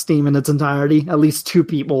Shima's team in its entirety. At least 2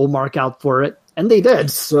 people will mark out for it, and they did.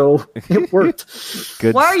 So it worked.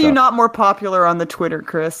 Good Why are you stuff. not more popular on the Twitter,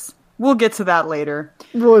 Chris? We'll get to that later.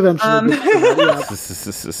 We'll eventually get to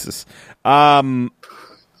that, yeah.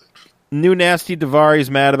 New Nasty Daivari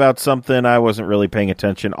mad about something. I wasn't really paying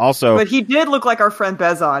attention. Also, But he did look like our friend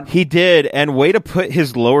Bezod. he did, and way to put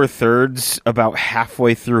his lower thirds about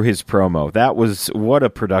halfway through his promo. That was what a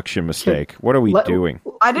production mistake. What are we doing?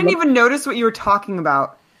 I didn't even notice what you were talking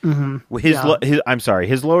about. I'm sorry.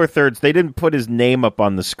 His lower thirds. They didn't put his name up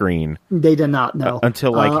on the screen They did not know.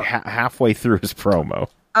 until like halfway through his promo.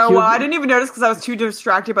 Oh, well, I didn't even notice because I was too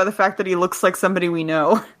distracted by the fact that he looks like somebody we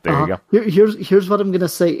know. There you go. Here's what I'm gonna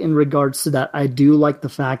say in regards to that. I do like the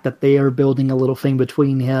fact that they are building a little thing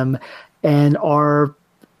between him and our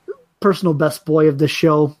personal best boy of the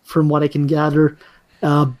show, from what I can gather,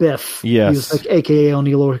 Biff. Yes. He's like AKA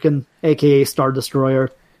O'Neal Lorcan, AKA Star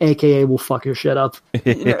Destroyer, AKA will fuck your shit up.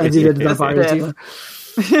 As he did to that virus.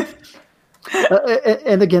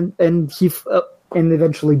 And again, and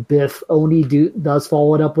eventually Biff Oni does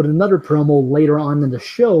follow it up with another promo later on in the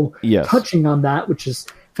show, touching on that, which is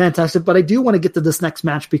fantastic. But I do want to get to this next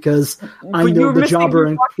match because I know the jobber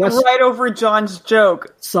in question. Right over John's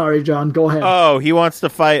joke. Sorry, John, go ahead. Oh, he wants to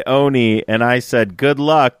fight Oni, and I said, good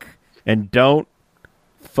luck, and don't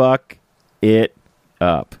fuck it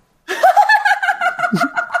up.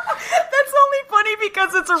 That's only funny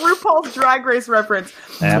because it's a RuPaul's Drag Race reference.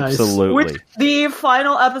 Absolutely. Which the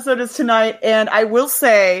final episode is tonight, and I will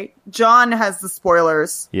say, John has the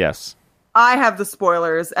spoilers. Yes. I have the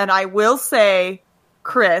spoilers, and I will say,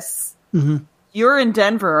 Chris, you're in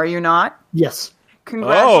Denver, are you not? Yes.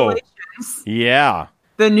 Congratulations. Yeah.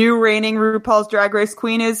 The new reigning RuPaul's Drag Race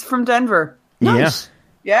queen is from Denver. Nice.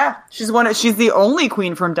 Yeah, she's the only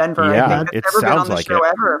queen from Denver. Yeah, I think it that's ever been on sounds the like show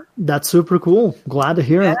it. ever. That's super cool. Glad to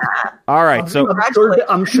hear it. All right. So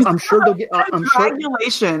I'm sure they'll get.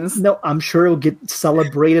 Congratulations. No, I'm sure it'll get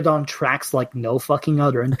celebrated on Trax like no fucking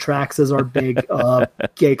other. And Trax is our big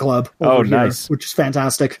gay club. Over here, nice. Which is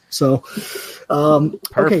fantastic. So,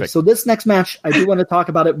 okay. So this next match, I do want to talk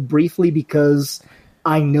about it briefly because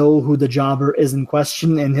I know who the jobber is in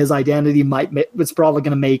question, and his identity it's probably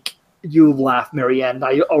going to make you laugh, Marianne.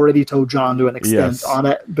 I already told John to an extent on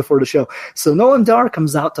it before the show. So Noam Dar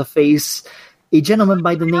comes out to face a gentleman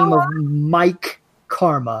by the name of Mike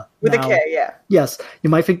Karma. With a K, yeah. Yes, you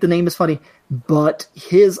might think the name is funny, but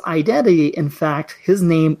his identity, in fact, his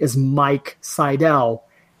name is Mike Seidel,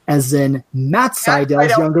 as in Matt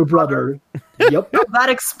Seidel's younger brother. Yep. That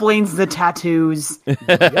explains the tattoos.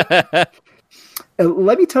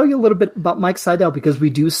 Let me tell you a little bit about Mike Seidel, because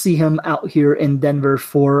we do see him out here in Denver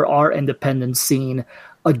for our independent scene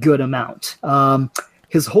a good amount.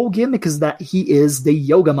 His whole gimmick is that he is the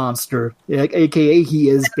yoga monster, aka he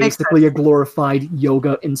is basically a glorified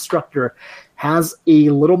yoga instructor. Has a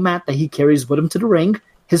little mat that he carries with him to the ring.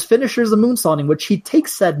 His finisher is a moonsault, in which he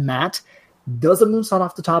takes said mat, does a moonsault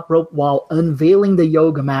off the top rope while unveiling the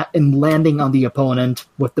yoga mat and landing on the opponent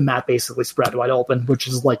with the mat basically spread wide open, which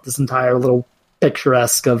is like this entire little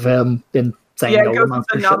picturesque of him in saying yeah, yoga goes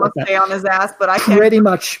monster with shit the like namaste that. on his ass, but I can't. Pretty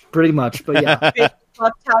much, but yeah. Big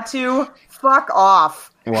butt tattoo. Fuck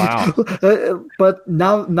off. wow. But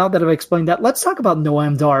now that I've explained that, let's talk about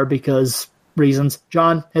Noam Dar because reasons.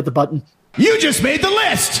 John, hit the button. You just made the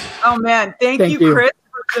list! Oh man, thank Thank you, you. Chris,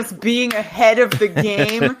 for just being ahead of the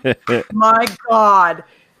game. My God,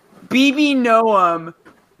 BB Noam.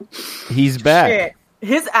 He's back. Shit.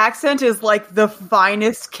 His accent is like the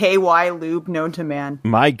finest KY lube known to man.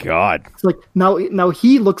 My God. It's like now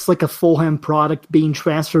he looks like a Fulham product being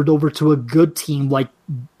transferred over to a good team. Like,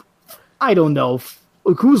 I don't know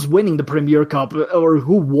who's winning the Premier Cup or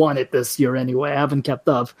who won it this year anyway. I haven't kept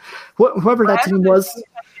up. Whoever that team was,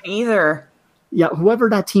 Either. yeah, whoever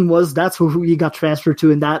that team was, that's who he got transferred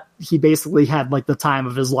to, and that he basically had like the time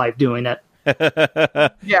of his life doing it.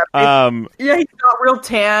 Yeah. Yeah, he's got real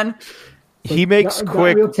tan. He makes got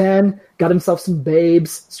quick. real 10, got himself some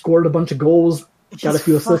babes, scored a bunch of goals, got a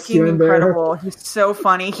few assists fucking here and incredible. He's so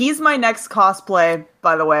funny. He's my next cosplay,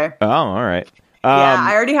 by the way. Oh, all right. Yeah,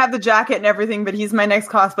 I already have the jacket and everything, but he's my next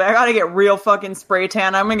cosplay. I gotta get real fucking spray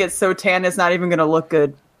tan. I'm gonna get so tan it's not even gonna look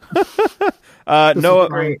good.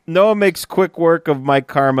 Noah makes quick work of Mike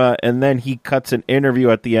Karma, and then he cuts an interview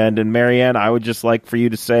at the end. And Marianne, I would just like for you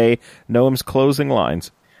to say Noam's closing lines.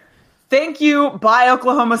 Thank you, bye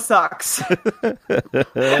Oklahoma sucks. He's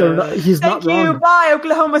not Thank you, wrong. bye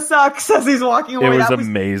Oklahoma sucks, as he's walking away. It was that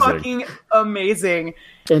amazing. Was fucking amazing.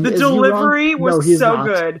 And The is he wrong? delivery No, was he's so not.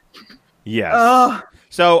 good. Yes. Ugh.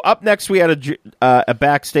 So up next, we had a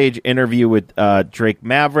backstage interview with Drake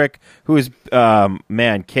Maverick, who is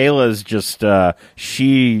Kayla's just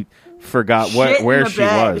she forgot Shit in where the she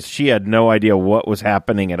bed. was. She had no idea what was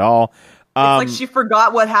happening at all. It's like she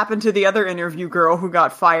forgot what happened to the other interview girl who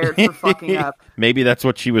got fired for fucking up. Maybe that's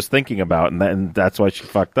what she was thinking about, and that's why she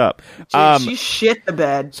fucked up. She shit the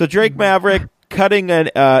bed. So Drake Maverick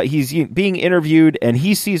he's being interviewed, and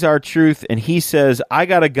he sees R-Truth, and he says, "I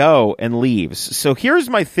gotta go," and leaves. So here's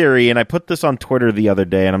my theory, and I put this on Twitter the other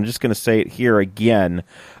day, and I'm just going to say it here again.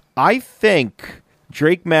 I think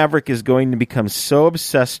Drake Maverick is going to become so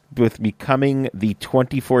obsessed with becoming the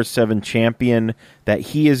 24/7 champion that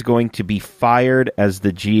he is going to be fired as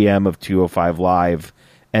the GM of 205 Live,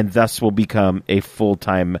 and thus will become a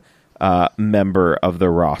full-time member of the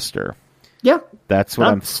roster. Yeah, that's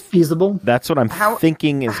feasible. That's what I'm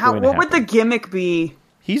thinking is going to happen. What would the gimmick be?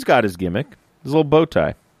 He's got his gimmick, his little bow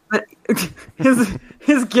tie. But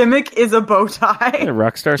his gimmick is a bow tie. Yeah,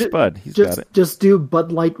 Rockstar Spud. He's got it. Just do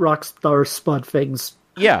Bud Light Rockstar Spud things.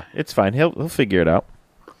 Yeah, it's fine. He'll figure it out.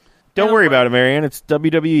 Don't worry about it, Marianne. It's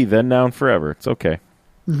WWE then, now, and forever. It's okay.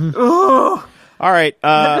 Mm-hmm. All right.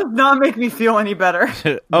 That does not make me feel any better.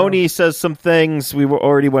 Oni says some things. We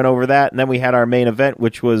already went over that, and then we had our main event,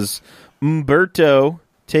 which was Humberto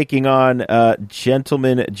taking on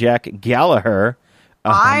Gentleman Jack Gallagher.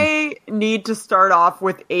 I need to start off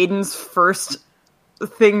with Aiden's first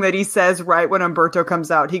thing that he says right when Humberto comes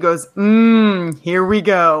out. He goes, here we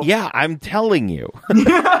go. Yeah, I'm telling you.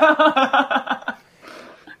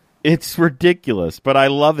 It's ridiculous, but I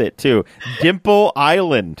love it, too. Dimple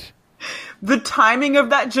Island. The timing of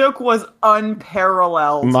that joke was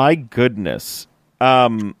unparalleled. My goodness.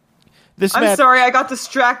 I'm sorry, I got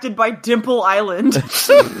distracted by Dimple Island.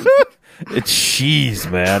 It's cheese,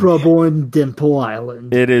 man. Trouble in Dimple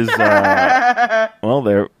Island. It is, well,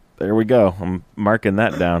 there we go. I'm marking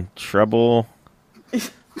that down. Trouble.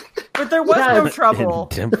 But there was no trouble.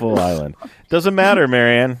 In Dimple Island. Doesn't matter,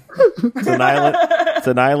 Marianne. It's an island. It's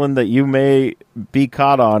an island that you may be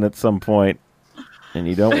caught on at some point, and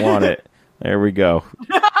you don't want it. There we go.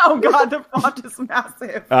 Oh, God, the font is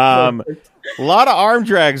massive. A lot of arm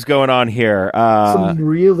drags going on here. Some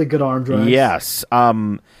really good arm drags. Yes.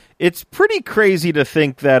 It's pretty crazy to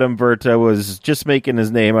think that Humberto was just making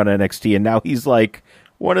his name on NXT, and now he's like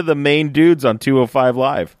one of the main dudes on 205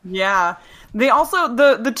 Live. Yeah. They also,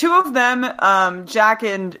 the two of them, Jack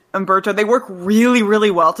and Humberto, they work really,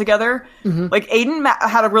 really well together. Mm-hmm. Like, Aiden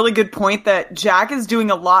had a really good point that Jack is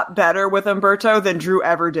doing a lot better with Humberto than Drew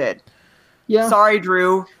ever did. Yeah. Sorry,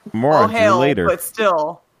 Drew. More All on hail, Drew later. But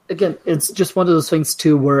still. Again, it's just one of those things,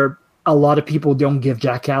 too, where a lot of people don't give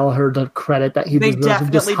Jack Gallagher the credit that he They deserves.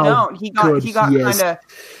 definitely don't.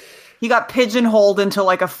 He got pigeonholed into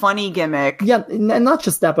like a funny gimmick. Yeah, and not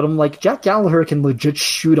just that, but I'm like, Jack Gallagher can legit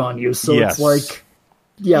shoot on you, so Yes. it's like,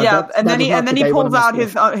 and then he pulls out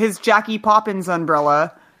his Jackie Poppins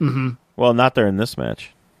umbrella. Mm-hmm. Well, not there in this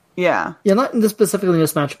match. Yeah, not specifically in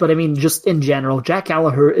this match, but I mean, just in general, Jack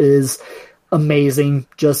Gallagher is amazing.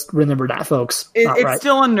 Just remember that, folks. It's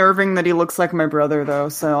still unnerving that he looks like my brother, though.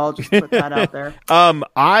 So I'll just put that out there.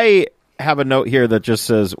 I have a note here that just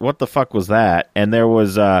says, "What the fuck was that?" And there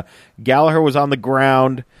was Gallagher was on the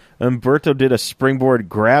ground. Humberto did a springboard,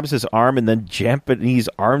 grabs his arm, and then Japanese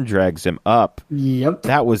arm drags him up. Yep,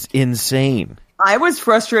 that was insane. I was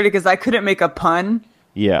frustrated because I couldn't make a pun.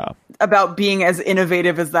 Yeah, about being as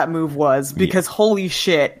innovative as that move was, because holy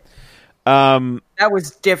shit, that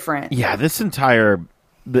was different. Yeah,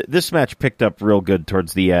 this match picked up real good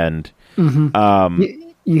towards the end. Mm-hmm.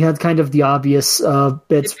 You had kind of the obvious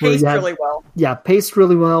bits where you had, really well. Yeah, paced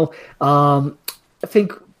really well. I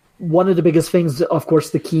think one of the biggest things, of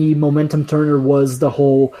course, the key momentum turner was the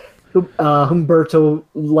whole Humberto,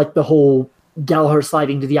 like the whole Gallagher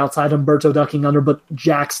sliding to the outside, Humberto ducking under, but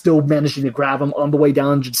Jack still managing to grab him on the way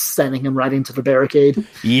down, just sending him right into the barricade.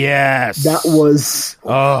 Yes. That was...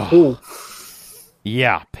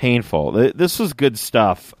 Yeah, painful. This was good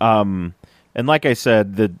stuff. And like I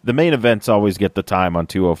said, the main events always get the time on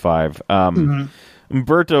 205.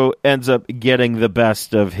 Humberto ends up getting the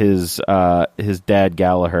best of his dad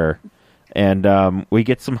Gallagher, and we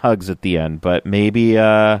get some hugs at the end. But maybe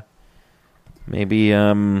I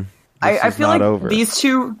feel like over. These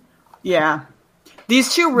two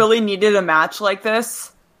really needed a match like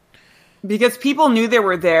this because people knew they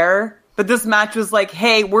were there. But this match was like,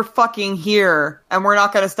 hey, we're fucking here, and we're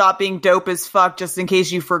not going to stop being dope as fuck just in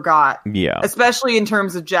case you forgot. Yeah. Especially in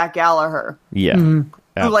terms of Jack Gallagher. Yeah.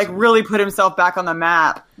 Mm-hmm. Who, like, really put himself back on the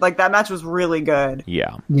map. Like, that match was really good.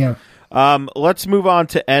 Yeah. Yeah. Let's move on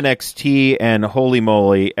to NXT, and holy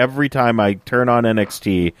moly, every time I turn on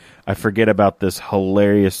NXT, I forget about this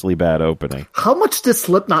hilariously bad opening. How much did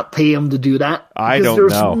Slipknot pay him to do that? I don't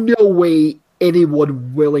know. There's no way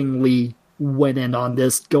anyone willingly went in on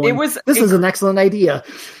this going, this is an excellent idea.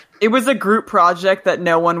 It was a group project that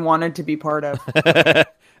no one wanted to be part of.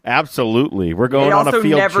 Absolutely. We're going It on a also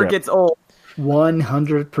field never trip. gets old.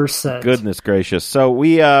 100%. Goodness gracious. So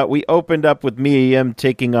we opened up with Mia Yim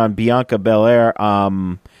taking on Bianca Belair.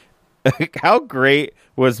 How great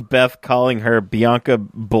was Beth calling her Bianca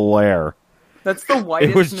Belair? That's the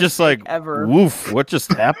whitest It was just like, ever. woof, what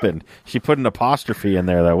just happened? She put an apostrophe in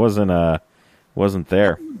there that wasn't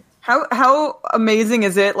there. How amazing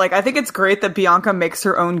is it? Like, I think it's great that Bianca makes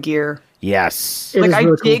her own gear. Yes. It Like, is I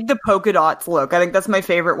really cool. dig the polka dots look. I think that's my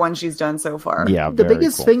favorite one she's done so far. Yeah, The very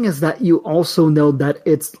biggest cool. thing is that you also know that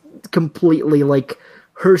it's completely like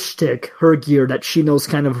her shtick, her gear, that she knows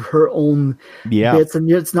kind of her own Yeah. bits,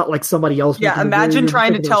 and it's not like somebody else. Yeah, making a imagine very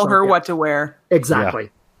trying to particular tell her song. what to wear.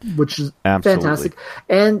 Exactly. Which is Absolutely. fantastic.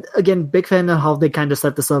 And again, big fan of how they kind of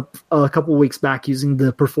set this up a couple weeks back using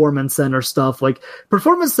the Performance Center stuff. Like,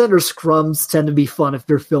 Performance Center scrums tend to be fun if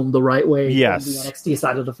they're filmed the right way Yes. on the NXT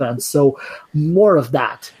side of the fence. So, more of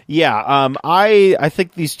that. Yeah, I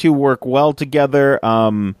think these two work well together.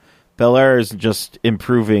 Belair is just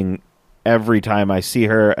improving every time I see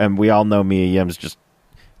her, and we all know Mia Yim's just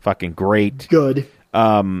fucking great. Good.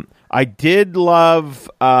 I did love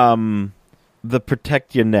the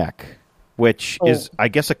Protect Your Neck, which is, I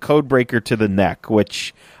guess, a code breaker to the neck,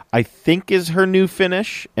 which I think is her new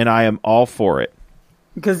finish, and I am all for it.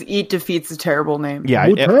 Because Eat Defeat's a terrible name. Yeah,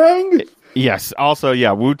 Wu-Tang? yes. Also,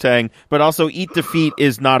 yeah, Wu-Tang, but also Eat Defeat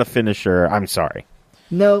is not a finisher. I'm sorry.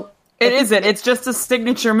 No. It isn't. It's just a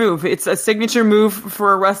signature move. It's a signature move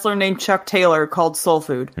for a wrestler named Chuck Taylor called Soul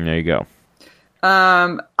Food. There you go.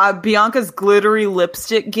 Bianca's glittery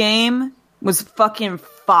lipstick game was fucking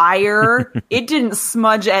fire. It didn't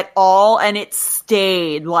smudge at all, and it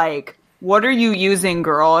stayed. Like, what are you using,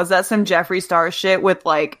 girl? Is that some Jeffree Star shit with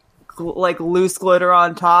like loose glitter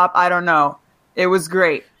on top? I don't know. It was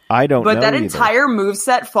great. I don't But know that either. entire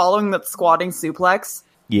moveset following that squatting suplex,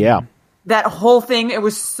 Yeah. that whole thing, it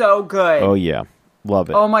was so good. Oh, yeah. Love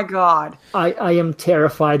it. Oh my god. I am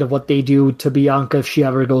terrified of what they do to Bianca if she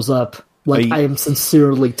ever goes up. Like, I am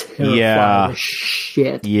sincerely terrified Yeah. of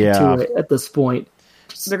shit Yeah. to it at this point.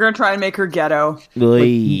 They're gonna try and make her ghetto.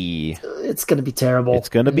 Oy. It's going to be terrible. It's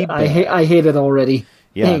gonna be I bad. hate it already.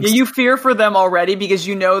 Yeah. Thanks. Yeah, you fear for them already because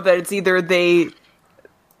you know that it's either they,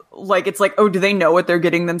 like, it's like, oh, do they know what they're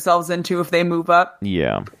getting themselves into if they move up,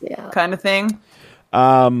 Yeah. Yeah. kind of thing.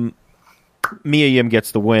 Mia Yim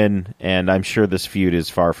gets the win, and I'm sure this feud is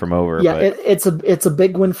far from over. Yeah, but it's a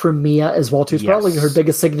big win for Mia as well too. It's probably Yes. her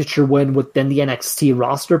biggest signature win within the NXT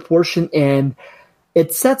roster portion, and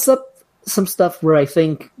it sets up some stuff where I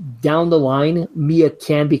think down the line Mia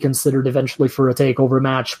can be considered eventually for a takeover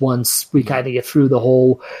match once we kind of get through the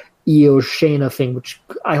whole Io Shayna thing, which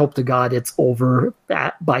I hope to God it's over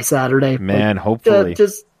by Saturday. Man, Like, hopefully.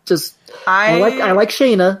 just I like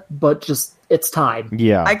Shayna, but just it's time.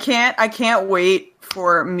 yeah. I can't wait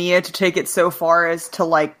for Mia to take it so far as to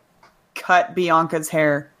like cut Bianca's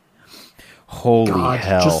hair. Holy God,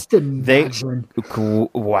 hell. just imagine.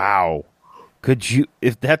 Wow. Could you,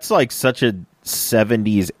 if that's like such a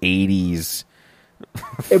 70s, 80s.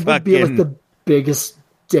 It would be like fucking- the biggest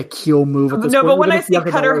dick heel move at this No, point. but when Even I if say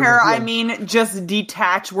Bianca cut her Belair hair, was- I mean just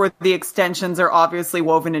detach where the extensions are obviously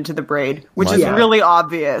woven into the braid, which My is God. really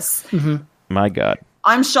obvious. My God.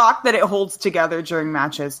 I'm shocked that it holds together during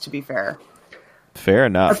matches, to be fair. Fair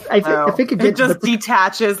enough. I No, think it again, just but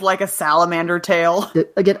detaches like a salamander tail.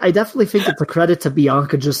 again, I definitely think it's a credit to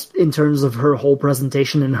Bianca just in terms of her whole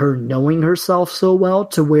presentation and her knowing herself so well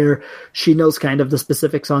to where she knows kind of the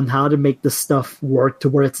specifics on how to make this stuff work to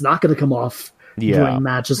where it's not going to come off Yeah. during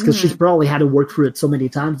matches because she's probably had to work through it so many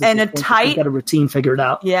times. at And this a point that tight- she's got a routine figured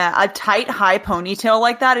out. Yeah, a tight high ponytail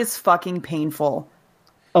like that is fucking painful.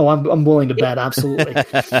 Oh, I'm willing to bet, absolutely.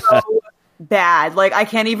 Bad. Like, I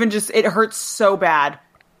can't even just, it hurts so bad.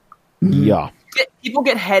 Yeah. People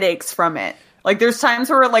get headaches from it. Like, there's times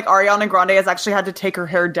where, like, Ariana Grande has actually had to take her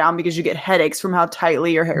hair down because you get headaches from how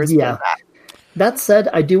tightly your hair is Yeah. pulled back. That said,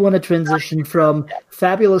 I do want to transition from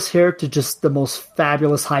fabulous hair to just the most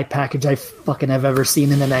fabulous high package I fucking have ever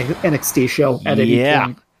seen in an NXT show at any Yeah.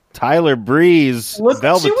 point. Tyler Breeze, Look at you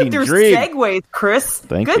Velveteen with your Dream. segues, Chris.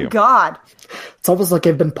 Thank Good you. God. It's almost like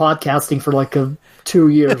I've been podcasting for like 2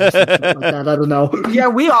 years or something like that. I don't know. Yeah,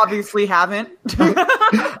 we obviously haven't.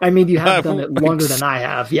 I mean, you have done it longer than I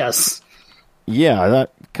have, yes. Yeah,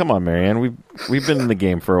 come on, Marianne. We've been in the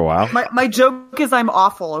game for a while. My joke is I'm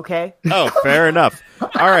awful, okay? Oh, fair enough.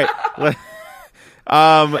 All right.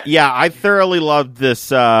 Yeah, I thoroughly loved this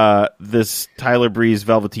this Tyler Breeze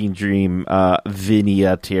Velveteen Dream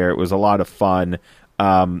vignette here. It was a lot of fun.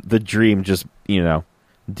 The Dream just,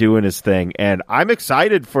 doing his thing, and I'm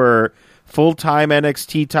excited for full-time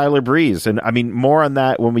NXT Tyler Breeze. And, I mean, more on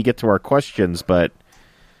that when we get to our questions, but,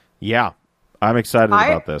 yeah, I'm excited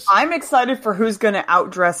about this. I'm excited for who's going to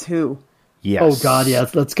outdress who. Yes. Oh, God,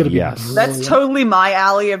 yes. That's going to be brilliant. That's totally my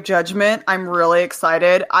alley of judgment. I'm really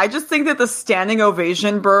excited. I just think that the standing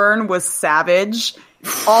ovation burn was savage.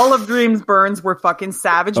 All of Dream's burns were fucking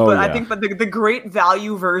savage, but I think the great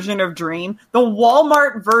value version of Dream, the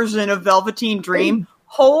Walmart version of Velveteen Dream,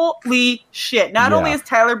 holy shit. Not only is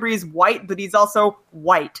Tyler Breeze white, but he's also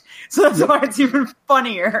white. So that's why it's even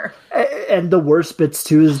funnier. And the worst bits,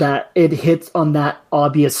 too, is that it hits on that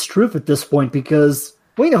obvious truth at this point, because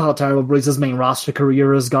we know how Tyler Breeze's main roster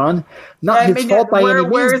career has gone. Not his fault by any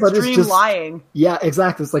means, but it's just lying. Yeah,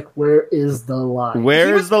 exactly. It's like, where is the lie?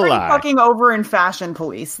 Where is the lie? Fucking over in Fashion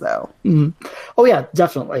Police, though. Mm-hmm. Oh yeah,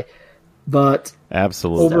 definitely. But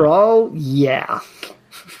absolutely, overall, yeah,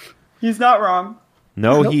 he's not wrong.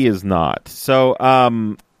 No, he is not. So,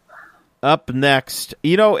 up next,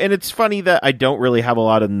 and it's funny that I don't really have a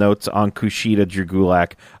lot of notes on Kushida Drew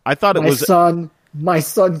Gulak. I thought it was my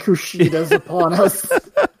son Kushida's upon us.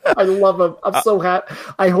 I love him. I'm so happy.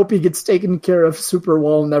 I hope he gets taken care of super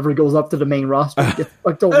well and never goes up to the main roster and gets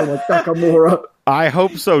fucked over like Nakamura. I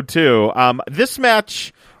hope so too. This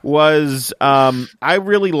match was, I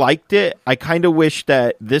really liked it. I kind of wish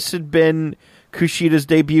that this had been Kushida's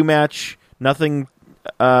debut match. Nothing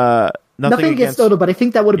against Oda, but I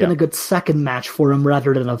think that would have been a good second match for him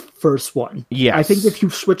rather than a first one. Yes. I think if you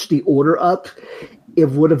switch the order up, it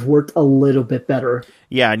would have worked a little bit better.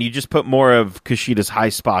 Yeah, and you just put more of Kushida's high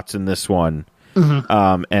spots in this one.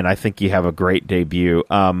 Mm-hmm. And I think you have a great debut.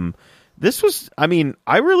 This was, I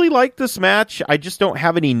really like this match. I just don't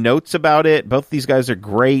have any notes about it. Both these guys are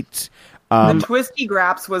great. The twisty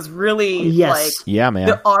graps was really yeah, man.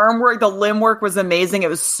 The arm work, the limb work was amazing. It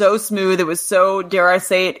was so smooth. It was so, dare I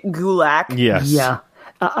say it, Gulak. Yes. Yeah.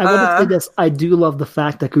 I want to say this. I do love the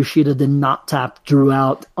fact that Kushida did not tap Drew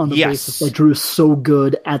out on the basis that Drew's so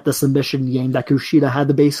good at the submission game that Kushida had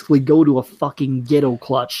to basically go to a fucking ghetto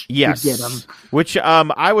clutch to get him. Which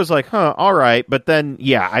I was like, all right. But then,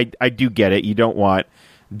 I do get it. You don't want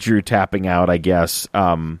Drew tapping out, I guess.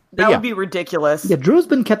 That would be ridiculous. Yeah, Drew's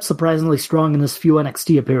been kept surprisingly strong in his few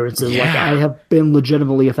NXT appearances. Yeah. Like, I have been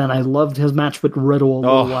legitimately a fan. I loved his match with Riddle a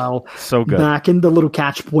little while. So good. Back in the little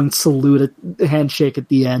catch point salute, handshake at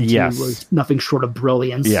the end. Yes. Was nothing short of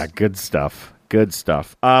brilliance. Yeah, good stuff. Good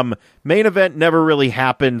stuff. Main event never really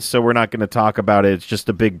happened, so we're not going to talk about it. It's just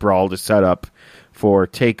a big brawl to set up for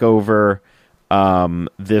TakeOver.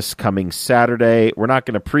 This coming Saturday. We're not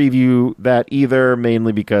going to preview that either,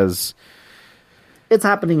 mainly because it's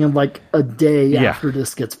happening in like a day after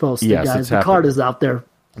this gets posted, guys. The card is out there.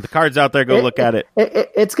 The card's out there. Go look at it.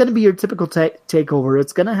 It's going to be your typical TakeOver.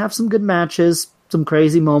 It's going to have some good matches, some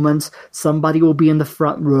crazy moments. Somebody will be in the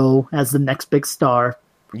front row as the next big star.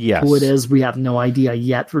 Yes. Who it is, we have no idea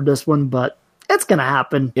yet for this one, but it's going to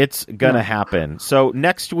happen. It's going to happen. So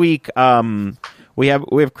next week, we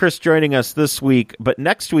have Chris joining us this week, but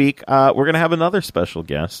next week we're going to have another special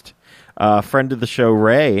guest. Friend of the show,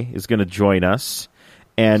 Ray, is going to join us.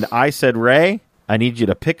 And I said, Ray, I need you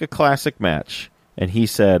to pick a classic match. And he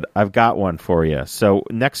said, I've got one for you. So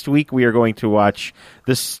next week we are going to watch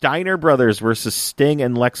the Steiner Brothers versus Sting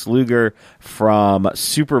and Lex Luger from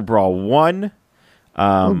Super Brawl 1.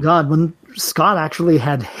 Oh, God, when Scott actually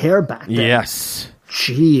had hair back then. Yes.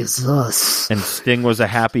 Jesus. And Sting was a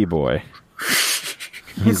happy boy.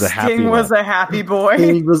 He's a happy boy. Sting was a happy boy.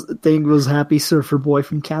 Sting was happy surfer boy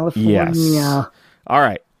from California. Yes. All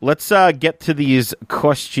right. Let's get to these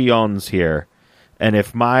questions here. And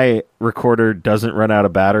if my recorder doesn't run out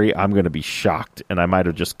of battery, I'm going to be shocked. And I might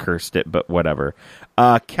have just cursed it, but whatever.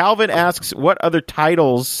 Calvin asks, what other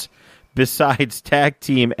titles besides tag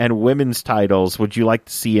team and women's titles would you like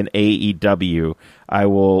to see in AEW? I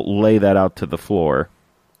will lay that out to the floor.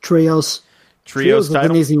 Trios title? is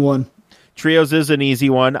an easy one. Trios is an easy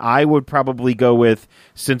one. I would probably go with,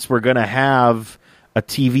 since we're going to have a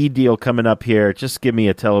TV deal coming up here, just give me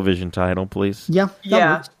a television title, please. Yeah.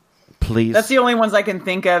 Yeah. Please. That's the only ones I can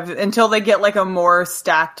think of until they get like a more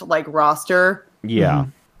stacked like roster. Yeah. Mm-hmm.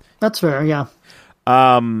 That's fair, yeah.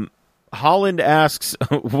 Holland asks,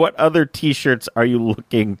 what other t-shirts are you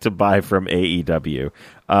looking to buy from AEW?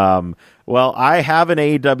 Well, I have an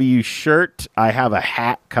AEW shirt. I have a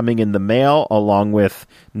hat coming in the mail, along with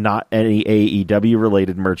not any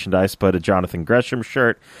AEW-related merchandise, but a Jonathan Gresham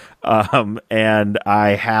shirt. And I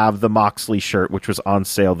have the Moxley shirt, which was on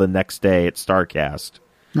sale the next day at StarCast.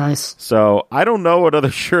 Nice. So I don't know what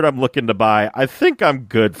other shirt I'm looking to buy. I think I'm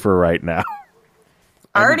good for right now.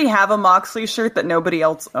 I already have a Moxley shirt that nobody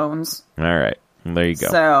else owns. All right. There you go.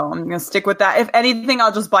 So I'm going to stick with that. If anything,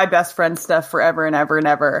 I'll just buy Best Friend stuff forever and ever and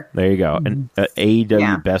ever. There you go. An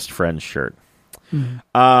AEW Best Friends shirt.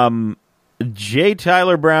 J.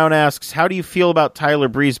 Tyler Brown asks, how do you feel about Tyler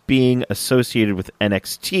Breeze being associated with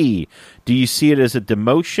NXT? Do you see it as a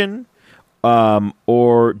demotion,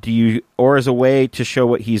 or as a way to show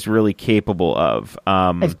what he's really capable of?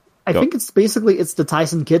 I think it's the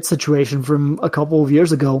Tyson Kidd situation from a couple of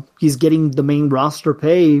years ago. He's getting the main roster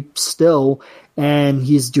pay still, and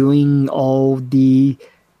he's doing all the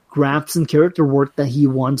grafts and character work that he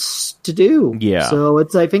wants to do. Yeah. So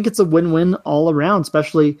I think it's a win-win all around,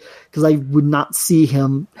 especially because I would not see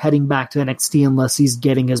him heading back to NXT unless he's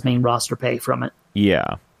getting his main roster pay from it.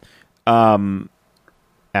 Yeah.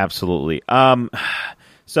 Absolutely.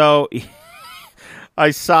 So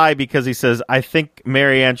I sigh because he says, I think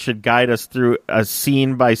Marianne should guide us through a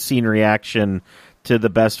scene-by-scene reaction to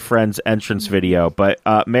the Best Friends entrance video. But,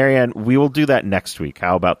 Marianne, we will do that next week.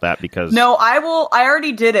 How about that? Because No, I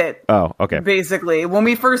already did it. Oh, okay. Basically, when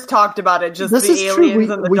we first talked about it, just This the is aliens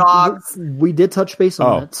true. and the dogs. We did touch base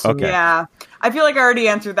on it. So. okay. Yeah. I feel like I already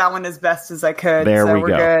answered that one as best as I could. There so we we're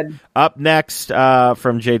go. good. Up next,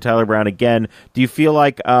 from J. Tyler Brown again, do you feel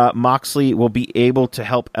like Moxley will be able to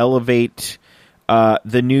help elevate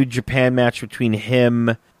the New Japan match between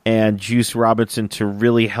him and Juice Robinson to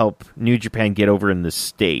really help New Japan get over in the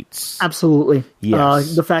States? Absolutely.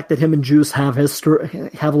 Yes. The fact that him and Juice have a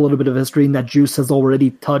little bit of history, and that Juice has already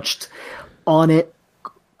touched on it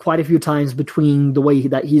quite a few times between the way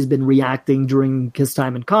that he's been reacting during his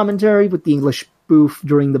time in commentary with the English booth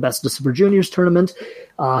during the Best of Super Juniors tournament,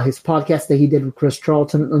 his podcast that he did with Chris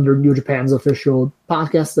Charlton under New Japan's official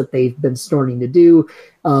podcast that they've been starting to do.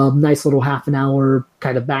 Nice little half an hour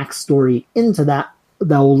kind of backstory into that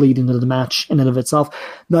will lead into the match in and of itself.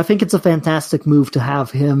 No, I think it's a fantastic move to have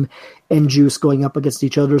him and Juice going up against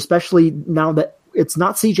each other, especially now that it's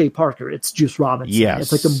not CJ Parker, it's Juice Robinson.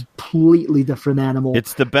 Yes. It's like a completely different animal.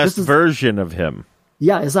 It's the best version of him.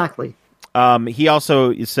 Yeah, exactly. He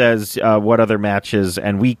also says what other matches,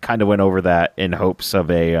 and we kind of went over that in hopes of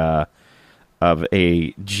a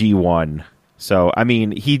G1. So, I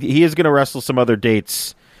mean, he is going to wrestle some other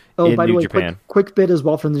dates in by the New way, Japan. quick bit as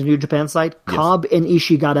well from the New Japan side. Yes. Cobb and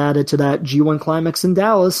Ishii got added to that G1 Climax in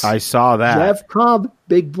Dallas. I saw that. Jeff Cobb,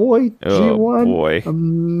 big boy, Oh, G1. boy.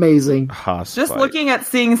 Amazing. Just looking at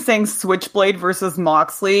seeing Switchblade versus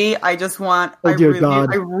Moxley, I just want, Oh, dear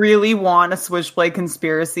God. I really want a Switchblade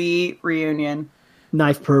conspiracy reunion.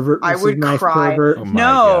 Knife Pervert. I versus would Knife cry. Pervert. Oh my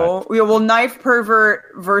No, well, Knife Pervert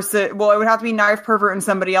versus, well, it would have to be Knife Pervert and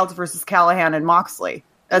somebody else versus Callahan and Moxley.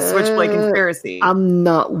 A Switchblade conspiracy. I'm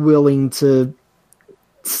not willing to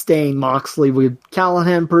stain Moxley with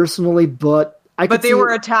Callahan personally, but But they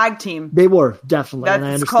were a tag team. They were, definitely. and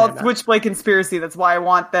I That's understand called that. Switchblade Conspiracy. That's why I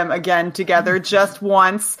want them again together just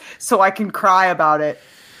once so I can cry about it.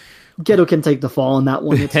 Gedo can take the fall on that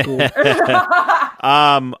one. It's cool.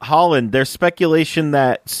 Holland, there's speculation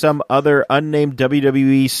that some other unnamed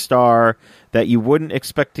WWE star that you wouldn't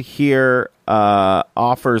expect to hear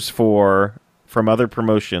offers from other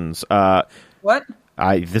promotions. What?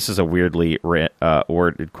 This is a weirdly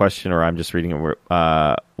worded question, or I'm just reading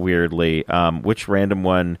it weirdly. Which random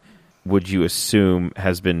one would you assume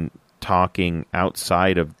has been talking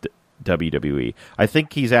outside of WWE? I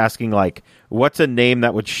think he's asking, like, what's a name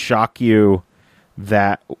that would shock you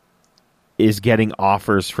that is getting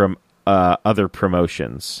offers from other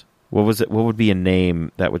promotions? What was it? What would be a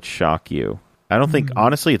name that would shock you? I don't think,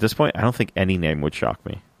 honestly, at this point, I don't think any name would shock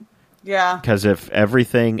me. Yeah. Because if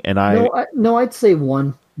everything, and No, I'd say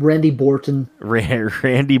one. Randy Borton.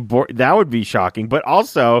 Randy Borton, that would be shocking. But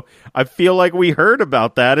also, I feel like we heard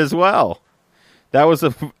about that as well. That was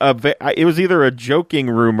it was either a joking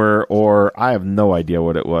rumor or I have no idea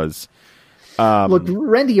what it was. Look,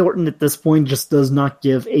 Randy Orton at this point just does not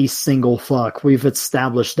give a single fuck. We've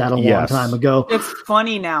established that a long time ago. It's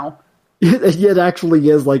funny now. It actually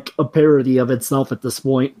is like a parody of itself at this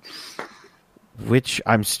point. Which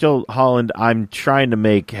I'm still, Holland, I'm trying to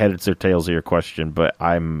make heads or tails of your question, but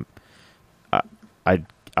I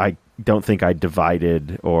don't think I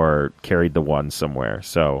divided or carried the one somewhere.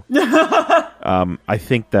 So I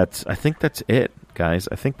think that's it, guys.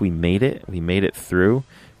 I think we made it. We made it through.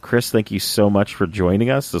 Chris, thank you so much for joining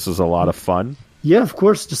us. This was a lot of fun. Yeah, of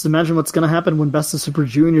course. Just imagine what's going to happen when Best of Super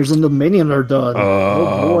Juniors and Dominion are done.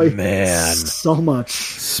 Oh boy, man. So much.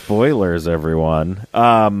 Spoilers, everyone.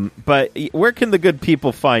 But where can the good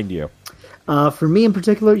people find you? For me in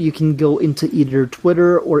particular, you can go into either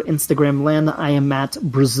Twitter or Instagram land. I am at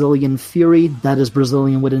Brazilian Fury. That is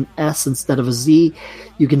Brazilian with an S instead of a Z.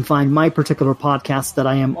 You can find my particular podcast that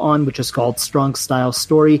I am on, which is called Strong Style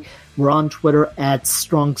Story. We're on Twitter at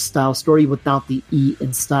Strong Style Story without the E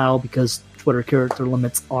in style because Twitter character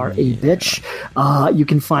limits are a bitch. You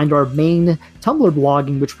can find our main Tumblr blog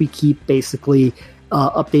in which we keep basically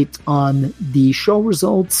updates on the show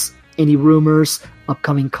results, any rumors,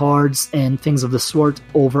 upcoming cards, and things of the sort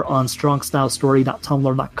over on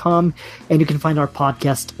strongstylestory.tumblr.com. And you can find our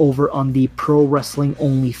podcast over on the Pro Wrestling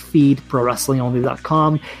Only feed,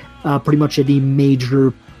 prowrestlingonly.com. Pretty much any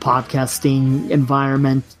major podcasting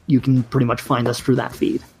environment, you can pretty much find us through that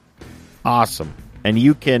feed. Awesome. And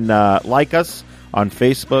you can like us on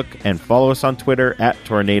Facebook and follow us on Twitter at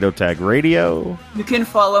Tornado Tag Radio. You can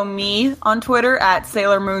follow me on Twitter at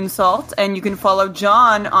Sailor Moon Salt, and you can follow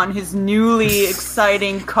John on his newly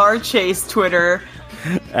exciting car chase Twitter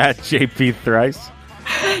at JP Thrice.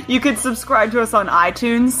 You can subscribe to us on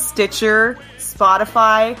iTunes, Stitcher,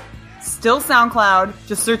 Spotify, still SoundCloud.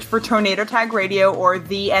 Just search for Tornado Tag Radio or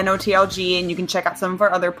the NOTLG, and you can check out some of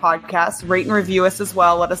our other podcasts. Rate and review us as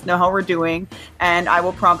well. Let us know how we're doing, and I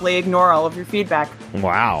will promptly ignore all of your feedback.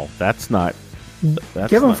 Wow, that's not...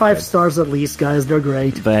 Give them 5 stars at least, guys. They're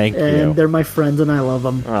great. Thank you. And they're my friends, and I love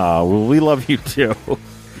them. Oh, well, we love you too.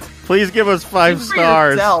 Please give us 5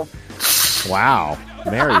 stars. Wow.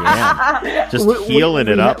 Marianne. Just healing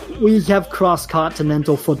it up. We have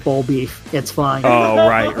cross-continental football beef. It's fine. Oh,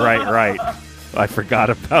 right. I forgot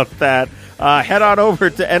about that. Head on over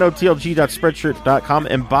to notlg.spreadshirt.com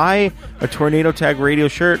and buy a Tornado Tag Radio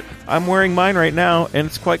shirt. I'm wearing mine right now, and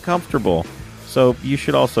it's quite comfortable. So you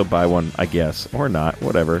should also buy one, I guess. Or not.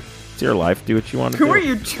 Whatever. It's your life. Do what you want to do. Who are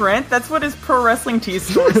you, Trent? That's what his pro wrestling tee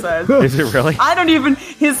store says. Is it really? I don't even...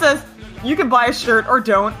 He says... You can buy a shirt or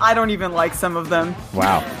don't. I don't even like some of them.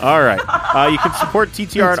 Wow. All right. You can support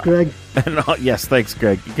TTR. Thanks, Greg. Yes, thanks,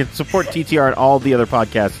 Greg. You can support TTR and all the other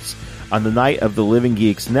podcasts on the Night of the Living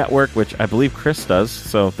Geeks Network, which I believe Chris does.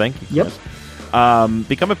 So thank you, Chris. Yep.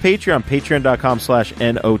 Become a Patreon,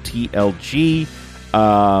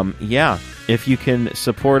 patreon.com/NOTLG. Yeah, if you can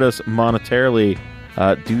support us monetarily,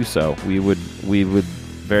 do so. We would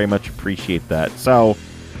very much appreciate that. So,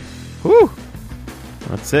 whew.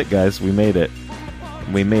 That's it, guys. We made it.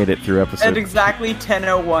 We made it through episode... At exactly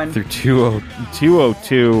 10:01. Through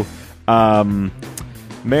 202.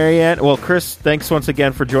 Marianne... Well, Chris, thanks once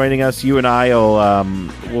again for joining us. You and I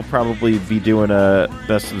will probably be doing a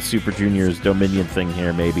Best of the Super Juniors Dominion thing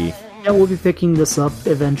here, maybe. Yeah, we'll be picking this up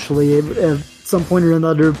eventually. At some point or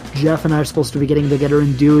another, Jeff and I are supposed to be getting together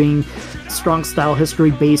and doing strong style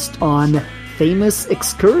history based on famous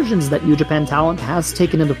excursions that New Japan Talent has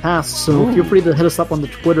taken in the past. So feel free to hit us up on the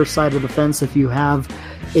Twitter side of the fence if you have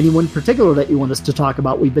anyone in particular that you want us to talk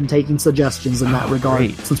about. We've been taking suggestions in that regard.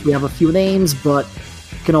 Great. Since we have a few names, but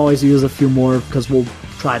can always use a few more because we'll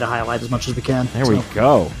try to highlight as much as we can. There we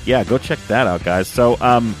go. Yeah, go check that out, guys. So,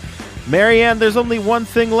 Marianne, there's only one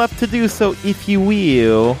thing left to do, so if you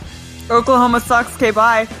will... Oklahoma sucks. Okay,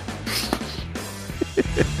 bye.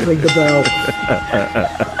 Ring the bell.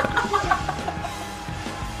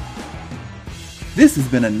 This has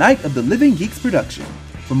been a Night of the Living Geeks production.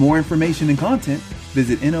 For more information and content,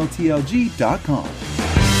 visit NOTLG.com.